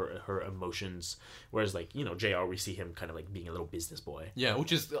lot of her emotions. Whereas, like, you know, JR, we see him kind of like being a little business boy. Yeah,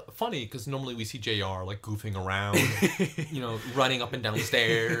 which is funny because normally we see JR like goofing around, you know, running up and down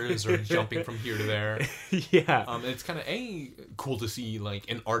stairs or jumping from here to there. It's kind of cool to see like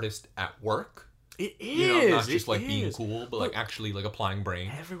an artist at work. It is. You know, not just like being cool, but like actually like applying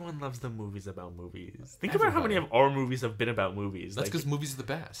brain. Everyone loves the movies about movies. Think about how many of our movies have been about movies. That's because movies are the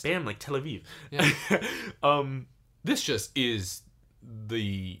best. Bam, like Tel Aviv. Yeah. This just is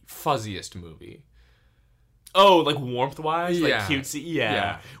the fuzziest movie. Oh, like warmth-wise, like cutesy.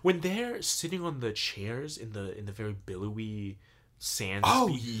 Yeah. When they're sitting on the chairs in the very billowy sand.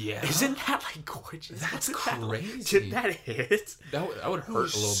 Isn't that like gorgeous? That's crazy. Did that hit? That would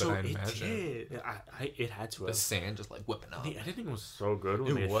hurt a little bit, I imagine. It did. It had to. The sand just like whipping up. The editing was so good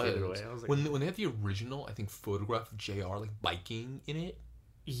when they faded away. I was like, when they had the original, I think, photograph of JR like biking in it.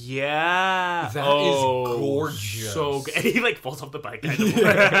 Yeah, that is gorgeous. So good. And he like falls off the bike.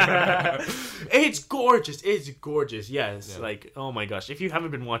 It's gorgeous. It's gorgeous. Yes, like, oh my gosh. If you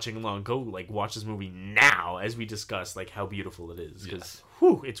haven't been watching along, go like watch this movie now as we discuss like how beautiful it is, because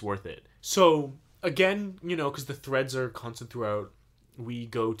it's worth it. So again, you know, because the threads are constant throughout, we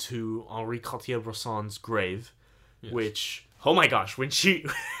go to Henri Cartier-Bresson's grave, which, oh my gosh, when she.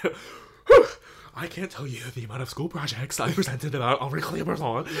 I can't tell you the amount of school projects I presented about Henri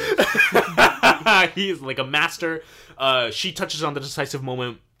Cartier-Bresson. He's like a master. She touches on the decisive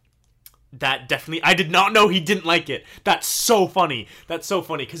moment. That definitely, I did not know he didn't like it. That's so funny.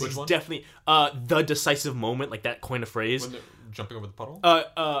 Because he's definitely the decisive moment, like that coin of phrase. When they're jumping over the puddle?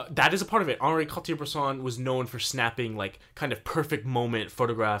 That is a part of it. Henri Cartier-Bresson was known for snapping like kind of perfect moment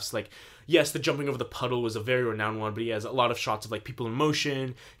photographs. Like, yes, the jumping over the puddle was a very renowned one, but he has a lot of shots of like people in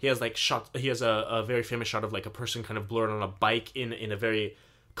motion. He has like he has a very famous shot of like a person kind of blurred on a bike in a very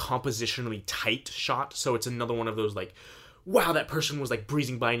compositionally tight shot. So it's another one of those like, wow, that person was like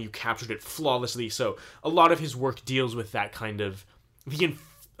breezing by and you captured it flawlessly. So a lot of his work deals with that kind of the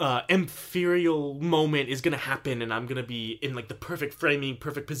ethereal moment is gonna happen, and I'm gonna be in like the perfect framing,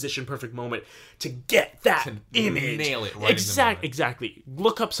 perfect position, perfect moment to get that image. Nail it right. Exactly.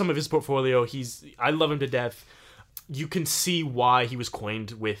 Look up some of his portfolio. I love him to death. You can see why he was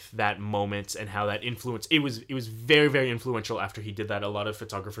coined with that moment and how that influence. It was very, very influential after he did that. A lot of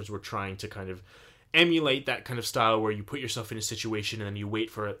photographers were trying to kind of emulate that kind of style where you put yourself in a situation and then you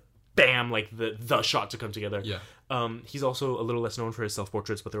wait for it. Bam, like the shot to come together. Yeah. He's also a little less known for his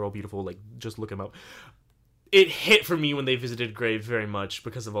self-portraits, but they're all beautiful. Like, just look him up. It hit for me when they visited Grave very much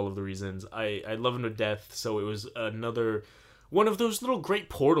because of all of the reasons. I love him to death, so it was another one of those little great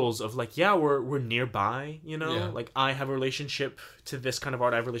portals of like, yeah, we're nearby, you know? Yeah. Like, I have a relationship to this kind of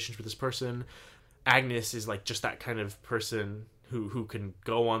art, I have a relationship with this person. Agnes is like just that kind of person who can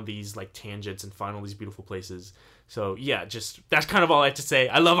go on these like tangents and find all these beautiful places. So yeah, just that's kind of all I have to say.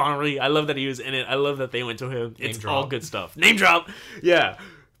 I love Henri. I love that he was in it. I love that they went to him. It's all good stuff. Name drop. Yeah.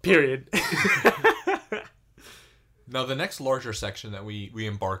 Period. Now the next larger section that we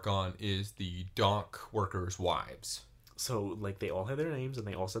embark on is the dock workers' wives. So, like, they all had their names, and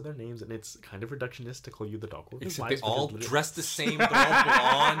they all said their names, and it's kind of reductionist to call you the Dock Workers' Except wives. they all dressed the same. They're all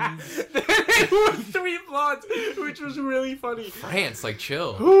blonde. They were 3 blondes, which was really funny. France, like,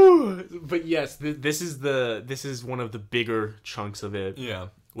 chill. But yes, this is one of the bigger chunks of it. Yeah.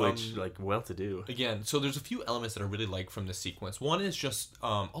 Which, like, well-to-do. Again, so there's a few elements that I really like from this sequence. One is just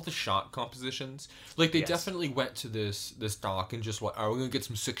all the shot compositions. Like, they definitely went to this dock and just, we're going to get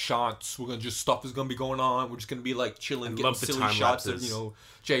some sick shots. We're going to just, stuff is going to be going on. We're just going to be, like, chilling, getting silly shots of,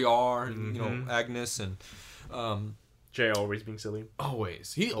 JR and, Agnes and... JR always being silly.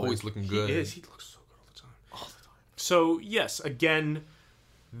 Always. He's always looking good. He is. He looks so good all the time. All the time. So, yes, again...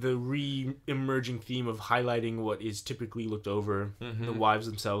 the re-emerging theme of highlighting what is typically looked over, the wives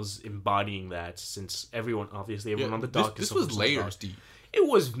themselves embodying that, since everyone on the dock this was layers deep. It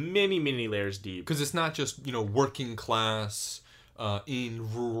was many, many layers deep. Because it's not just, working class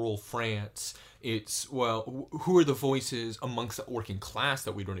in rural France. It's, who are the voices amongst the working class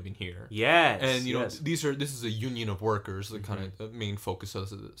that we don't even hear? Yes. And, this is a union of workers. The kind of the main focus of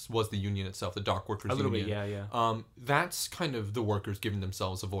this was the union itself, the dock workers union. A little bit, yeah. That's kind of the workers giving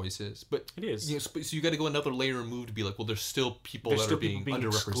themselves the voices. But it is. So you got to go another layer removed to be like, well, there's still people that are being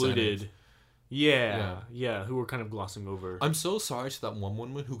underrepresented. Excluded. Yeah, who were kind of glossing over. I'm so sorry to that one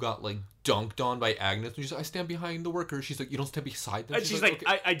woman who got, like, dunked on by Agnes. She's like, I stand behind the workers. She's like, you don't stand beside them? And she's like,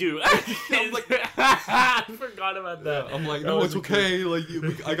 okay. I do. I'm like, I forgot about that. I'm like, no, it's okay. Like,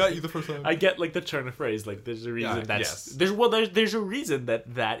 I got you the first time. I get, like, the turn of phrase. Like, there's a reason there's a reason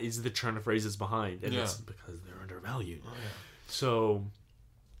that is the turn of phrases behind. And it's because they're undervalued. Oh, yeah. So...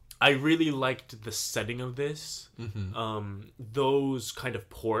 I really liked the setting of this. Those kind of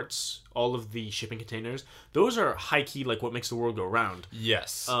ports, all of the shipping containers, those are high-key, like, what makes the world go round.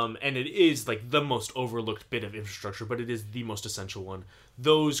 Yes. And it is, like, the most overlooked bit of infrastructure, but it is the most essential one.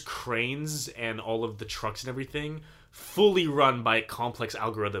 Those cranes and all of the trucks and everything, fully run by complex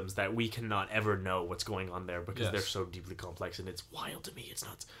algorithms that we cannot ever know what's going on there because they're so deeply complex, and it's wild to me. It's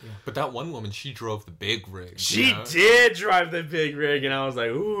nuts. Yeah. But that one woman, she drove the big rig. She did drive the big rig, and I was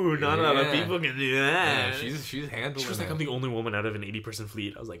like, ooh, not a lot of people can do that. Yeah, she's handling it. She was like, I'm the only woman out of an 80%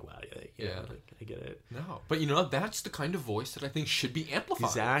 fleet. I was like, wow, like, I get it. No, but that's the kind of voice that I think should be amplified.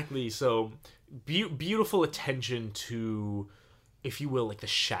 Exactly. So, beautiful attention to... if you will, like the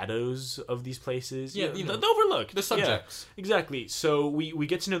shadows of these places. Yeah, the overlook. The subjects. Yeah, exactly. So we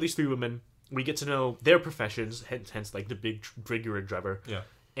get to know these 3 women. We get to know their professions, hence like the big rig driver. Yeah.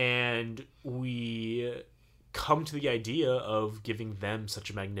 And we come to the idea of giving them such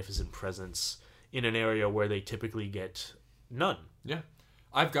a magnificent presence in an area where they typically get none. Yeah.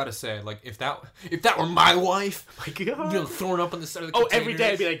 I've got to say, like, if that were my wife, my God, thrown up on the side of the containers. Every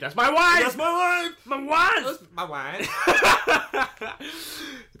day I'd be like, that's my wife! That's my wife! My wife! That's my wife!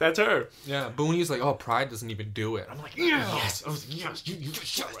 That's her. Yeah, but when he's like, oh, Pride doesn't even do it. I'm like, yes! I was like, yes,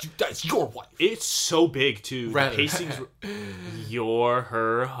 that's your wife. It's so big, too. Right. Pacing's... You're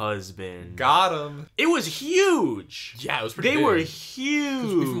her husband. Got him. It was huge. Yeah, it was pretty big. They were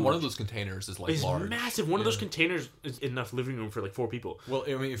huge. Even one of those containers is, like, large. It's massive. One of those containers is enough living room for, like, 4 people. Well,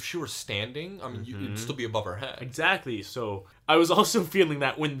 I mean, if she were standing, I mean, you'd still be above her head. Exactly. So I was also feeling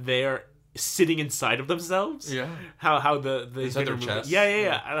that when they're sitting inside of themselves. Yeah. How the inside their chest.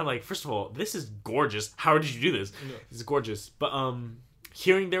 Yeah. And I'm like, first of all, this is gorgeous. How did you do this? Yeah. This is gorgeous. But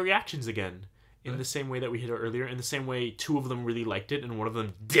hearing their reactions again in the same way that we hit earlier, in the same way 2 of them really liked it and one of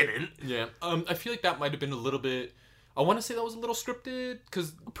them didn't. Yeah. I feel like that might have been a little bit. I want to say that was a little scripted,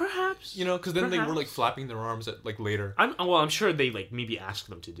 because perhaps because then they were like flapping their arms at like later. I'm sure they like maybe asked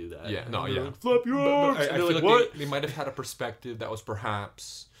them to do that. Yeah, no, yeah. Like, flap your arms. I feel like, what? They might have had a perspective that was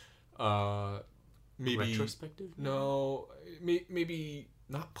perhaps, maybe retrospective. No, maybe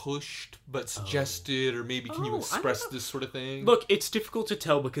not pushed, but suggested, or maybe can you express this sort of thing? Look, it's difficult to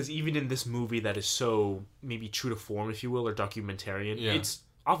tell because even in this movie that is so maybe true to form, if you will, or documentarian, it's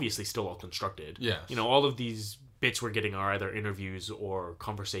obviously still all constructed. Yeah, all of these bits we're getting are either interviews or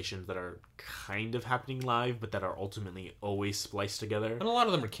conversations that are kind of happening live, but that are ultimately always spliced together. And a lot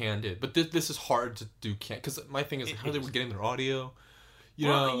of them are candid, but this is hard to do because my thing is how they were getting their audio.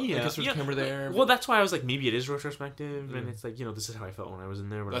 I guess there's a camera there. Well, that's why I was like, maybe it is retrospective, and it's like, this is how I felt when I was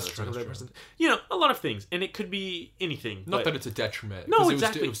in there. That's true. A lot of things, and it could be anything. Not that it's a detriment. No,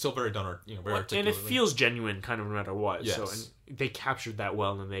 exactly. It was still very done, very articulate. And it feels genuine, kind of no matter what. Yes. So, and they captured that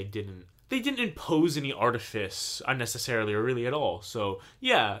well, and they didn't impose any artifice unnecessarily or really at all. So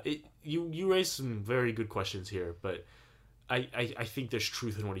yeah, you raised some very good questions here, but I think there's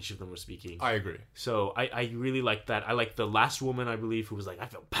truth in what each of them was speaking. I agree. So I really like that. I like the last woman, I believe, who was like, I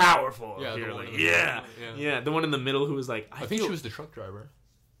feel powerful. Yeah, the one in the middle who was like, I think she was the truck driver.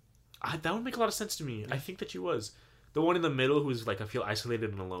 That would make a lot of sense to me. Yeah. I think that she was. The one in the middle who's like, I feel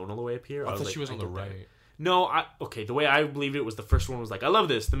isolated and alone all the way up here. I thought like, she was on the get that. right. No, okay, the way I believed it was the first one was like, I love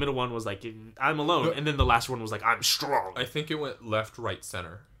this. The middle one was like, I'm alone. No. And then the last one was like, I'm strong. I think it went left, right,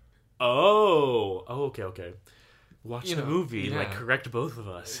 center. Oh, okay. Watch You the know, movie, yeah. like correct both of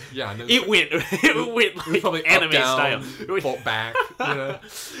us. Yeah, no, It went like probably anime up, down, style. Bolt back. You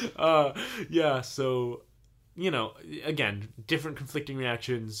know? Yeah, so, again, different conflicting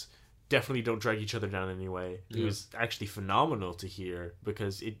reactions. Definitely don't drag each other down anyway. It was actually phenomenal to hear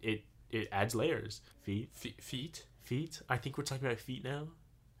because it adds layers. Feet. Feet. I think we're talking about feet now.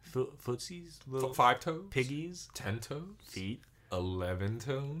 Footsies, little 5 toes. piggies. 10 toes. Feet. 11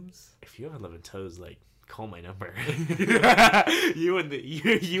 toes. If you have 11 toes, like, call my number. you and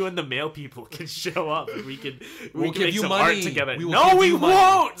the male people can show up and we can We'll give make you some money. art together. We will No, give we you money.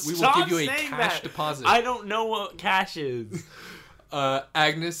 won't. We will Stop give you a saying cash that. deposit. I don't know what cash is.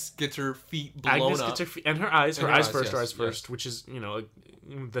 Agnes gets her feet blown Agnes up. gets her feet and her eyes. And Her her eyes eyes, first. Her yes, eyes first, which is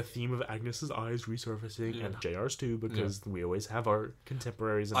the theme of Agnes's eyes resurfacing and JR's too, because we always have our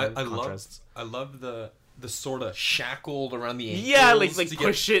contemporaries and our contrasts. I love the sort of shackled around the ankles. Yeah, like to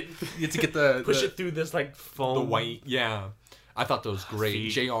push it. You have to get the Push it through this like foam. the white. Yeah, I thought that was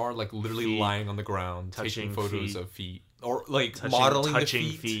great. Feet. JR like literally Feet. lying on the ground, taking Touching photos feet. of feet, or like touching, modeling touching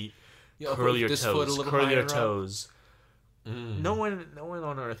the feet. Yeah, curl your this foot a toes, little curl higher your up. toes. Mm. No one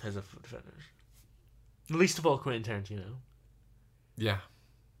on earth has a foot fetish. Least of all Quentin Tarantino. Yeah.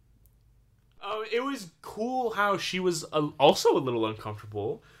 Oh, it was cool how she was also a little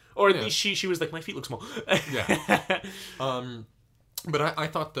uncomfortable, or at least she was like, my feet look small. Yeah. But I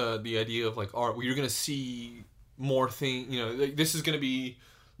thought the idea of like art, where you're gonna see more things. Like, this is gonna be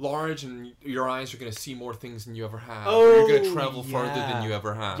large, and your eyes are gonna see more things than you ever have. Oh, or you're gonna travel farther than yeah. you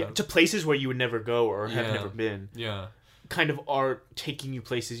ever have. Yeah, to places where you would never go or have Yeah. never been. Yeah. Kind of art taking you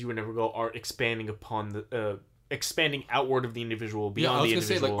places you would never go. Art expanding upon the expanding outward of the individual beyond I was the gonna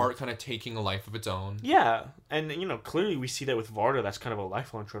individual. say like art kind of taking a life of its own. Yeah, and clearly we see that with Varda. That's kind of a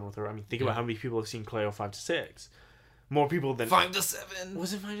lifelong trend with her. I mean, think about how many people have seen Cleo 5 to 6. More people than 5 to 7.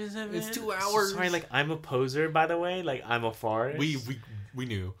 Was it 5 to 7? It's 2 hours. Sorry, like I'm a poser, by the way. Like I'm a farce. We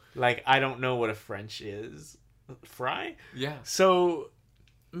knew. Like I don't know what a French is. Fry. Yeah. So,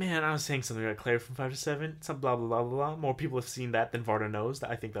 man, I was saying something about Claire from 5 to 7. Some blah blah blah blah blah. More people have seen that than Varda knows.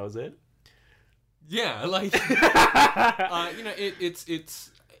 I think that was it. Yeah, like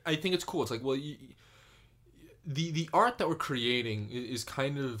it's. I think it's cool. It's like, well, the art that we're creating is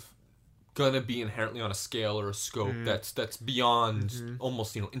kind of gonna be inherently on a scale or a scope that's beyond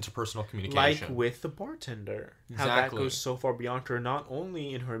almost interpersonal communication. Like with the bartender, how that Exactly. goes so far beyond her, not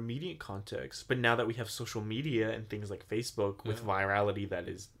only in her immediate context, but now that we have social media and things like Facebook with virality that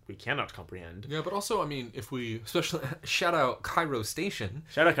is we cannot comprehend. Yeah, but also, I mean, if we especially shout out Cairo Station,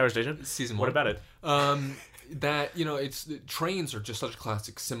 Shout out Cover Station. season 1. What about it? That it's trains are just such a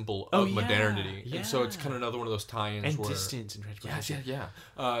classic symbol Oh, of yeah, modernity, and so it's yeah. kind of another one of those tie-ins And where distance and transportation.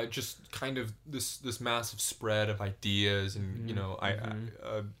 yeah. Just kind of this massive spread of ideas, and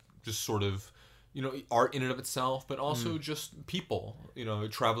just sort of art in and of itself, but also just people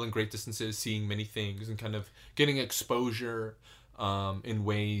traveling great distances, seeing many things, and kind of getting exposure in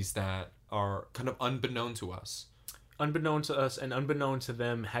ways that are kind of unbeknown to us. Unbeknown to us and unbeknown to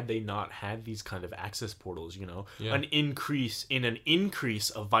them, had they not had these kind of access portals, Yeah. an increase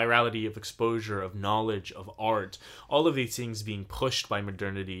of virality, of exposure, of knowledge, of art, all of these things being pushed by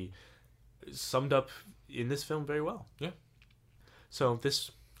modernity, summed up in this film very well. Yeah. So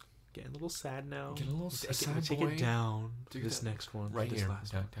this, getting a little sad now. Getting a little Take sad, it, take boy. it down. Do This that. next one, Right this here,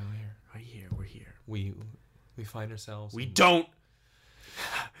 last down one. here. Right here, we're here. We find ourselves. We don't.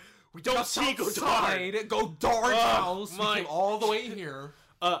 We don't see Godard. Godard's house. my- We came all the way here.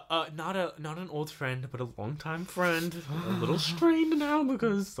 Not an old friend, but a longtime friend. A little strained now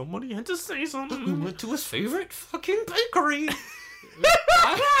because somebody had to say We something. went to his favorite fucking bakery.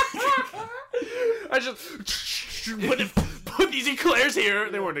 I just put these eclairs here.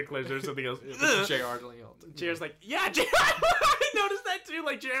 They weren't eclairs, they were something else. JR. JR's like, yeah, JR. I noticed that too.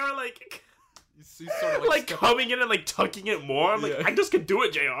 Like JR, like He's sort of like coming in and like tucking it more. I'm like, Yeah. I just could do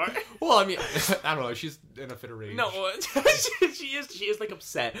it, JR. Well, I mean, I don't know. She's in a fit of rage. No, she is like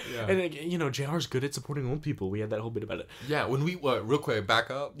upset. Yeah. And like, JR's good at supporting old people. We had that whole bit about it. Yeah, when we real quick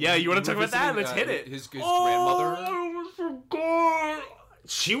back up. Yeah, you want to We talk were about that? visiting, Let's hit it. His Oh, grandmother. I almost forgot.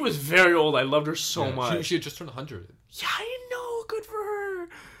 She was very old. I loved her so Yeah, much. She had just turned 100. Yeah, I know. Good for her.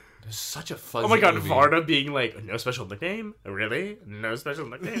 It's such a fuzzy Oh my god, movie. Varda being like, no special nickname? Really? No special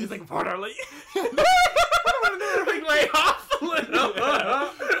nickname? He's like, Varda, like, like lay off a little.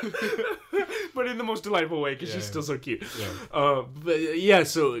 But in the most delightful way, because she's Yeah. still so cute. Yeah. But yeah,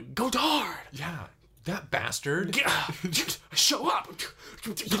 so Godard. Yeah. that bastard. Show up.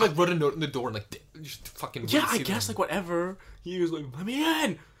 He like wrote a note in the door and like just fucking. Yeah, I guess like whatever. He was like, let me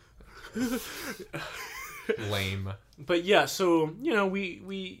in. Lame. But yeah, so you know,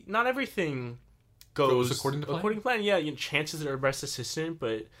 we not everything goes according to plan. According to plan, yeah. You know, Chances are her best assistant,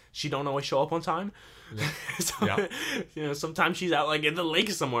 but she don't always show up on time. Yeah. So, Yeah. You know, sometimes she's out like in the lake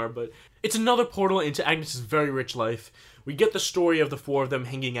somewhere. But it's another portal into Agnes's very rich life. We get the story of the four of them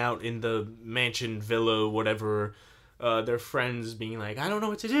hanging out in the mansion, villa, whatever. Their friends being like, I don't know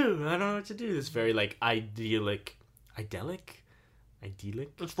what to do. I don't know what to do. This very like idyllic.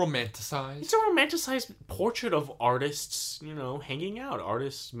 It's romanticized. It's a romanticized portrait of artists, you know, hanging out.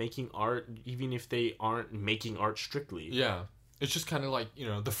 Artists making art, even if they aren't making art strictly. Yeah. It's just kind of like, you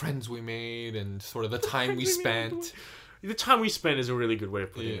know, the friends we made and sort of the time we spent. The time we spent is a really good way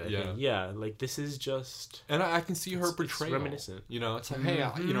of putting it. I Yeah. think. Yeah, like this is just. And I can see her It's portrayal. reminiscent. You know, it's like, hey,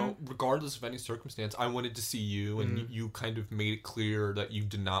 you know, regardless of any circumstance, I wanted to see you, and you kind of made it clear that you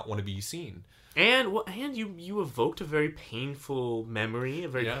did not want to be seen. And you evoked a very painful memory, a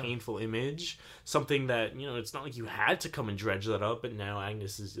very Yeah. painful image, something that, you know, it's not like you had to come and dredge that up, but now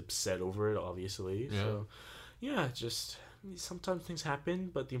Agnes is upset over it, obviously. Yeah. So, yeah, just sometimes things happen,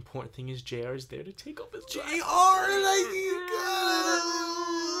 but the important thing is JR is there to take up his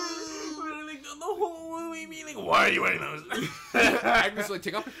the whole movie being like, why are you wearing those? Agnes like,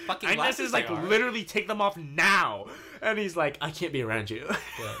 take off your fucking Agnes glasses. is like, JR. literally take them off now. And he's like, I can't be around you.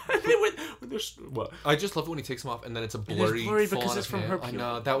 Yeah. And then when there's, what? I just love it when he takes them off and then it's a It blurry, is blurry full because on it's of from him. her. I Pupil.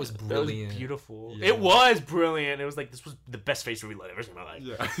 know, that was brilliant. That was beautiful. Yeah. It was brilliant. It was like, this was the best face reveal I've ever seen in my life.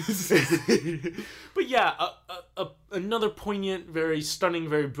 Yeah. But yeah, another poignant, very stunning,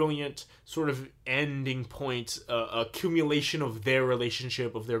 very brilliant sort of ending point, accumulation of their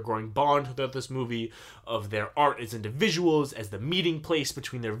relationship, of their growing bond throughout this movie, of their art as individuals, as the meeting place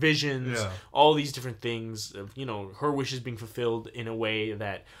between their visions, Yeah. all these different things, of, you know, her wishes being fulfilled in a way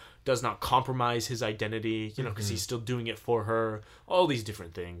that does not compromise his identity, you know, because he's still doing it for her, all these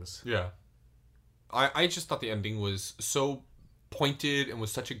different things. Yeah. I just thought the ending was so pointed and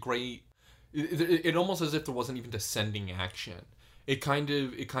was such a great. It almost as if there wasn't even descending action. It kind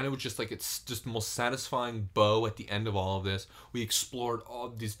of was just like, it's just the most satisfying bow at the end of all of this. We explored all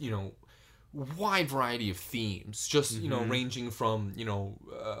these, you know, wide variety of themes, just, you know, ranging from, you know,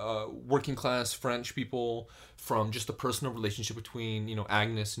 working class French people, from just the personal relationship between, you know,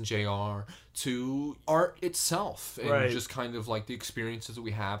 Agnes and JR, to art itself, and Right. just kind of like the experiences that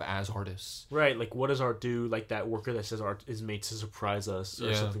we have as artists. Right, like what does art do? Like that worker that says art is made to surprise us, or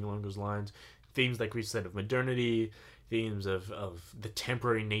Yeah. something along those lines. Themes, like we said, of modernity, themes of the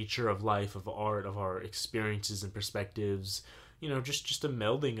temporary nature of life, of art, of our experiences and perspectives. You know, just a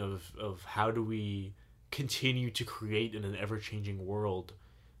melding of how do we continue to create in an ever-changing world,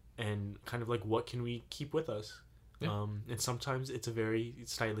 and kind of like what can we keep with us. Yeah. And sometimes it's a very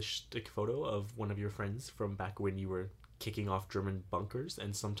stylistic photo of one of your friends from back when you were kicking off German bunkers,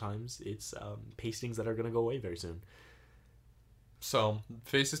 and sometimes it's pastings that are going to go away very soon. So,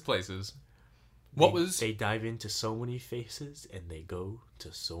 faces, places. They dive into so many faces and they go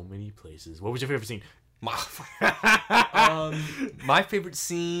to so many places. What was your favorite scene? My favorite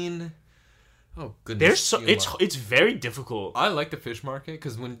scene. Oh goodness! It's very difficult. I like the fish market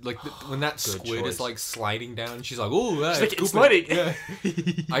because when when that squid choice. is like sliding down, she's like, "Oh, She's like, it's sliding." Yeah.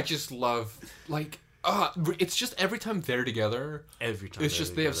 I just love like it's just every time they're together. Every time It's they're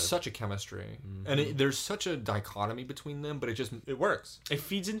just they have together. such a chemistry, and there's such a dichotomy between them, but it works. It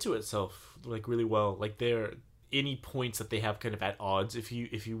feeds into itself like really well. Like there, any points that they have kind of at odds, if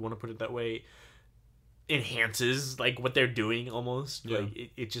you want to put it that way, enhances like what they're doing almost. Yeah.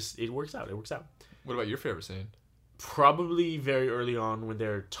 Like it works out. It works out. What about your favorite scene? Probably very early on when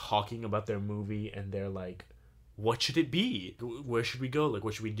they're talking about their movie and they're like, what should it be? Where should we go? Like,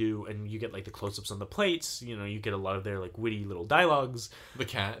 what should we do? And you get like the close-ups on the plates. You know, you get a lot of their like witty little dialogues. The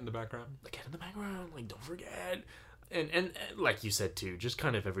cat in the background. The cat in the background, like, don't forget. And like you said too, just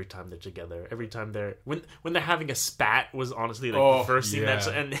kind of every time they're together, every time they're when they're having a spat was honestly like the first thing yeah.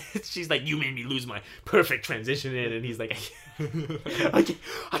 and she's like, you made me lose my perfect transition in, and he's like, I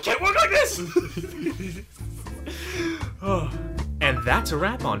can't work like this. Oh. And that's a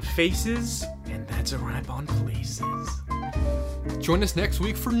wrap on Faces, and that's a wrap on Places. Join us next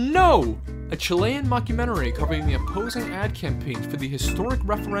week for No, a Chilean mockumentary covering the opposing ad campaigns for the historic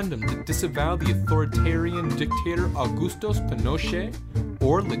referendum to disavow the authoritarian dictator Augusto Pinochet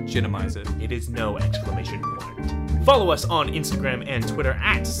or legitimize it. It is no exclamation point. Follow us on Instagram and Twitter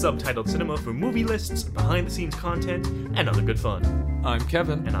at Subtitled Cinema for movie lists, behind-the-scenes content, and other good fun. I'm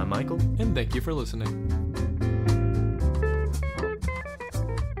Kevin, And I'm Michael. and thank you for listening.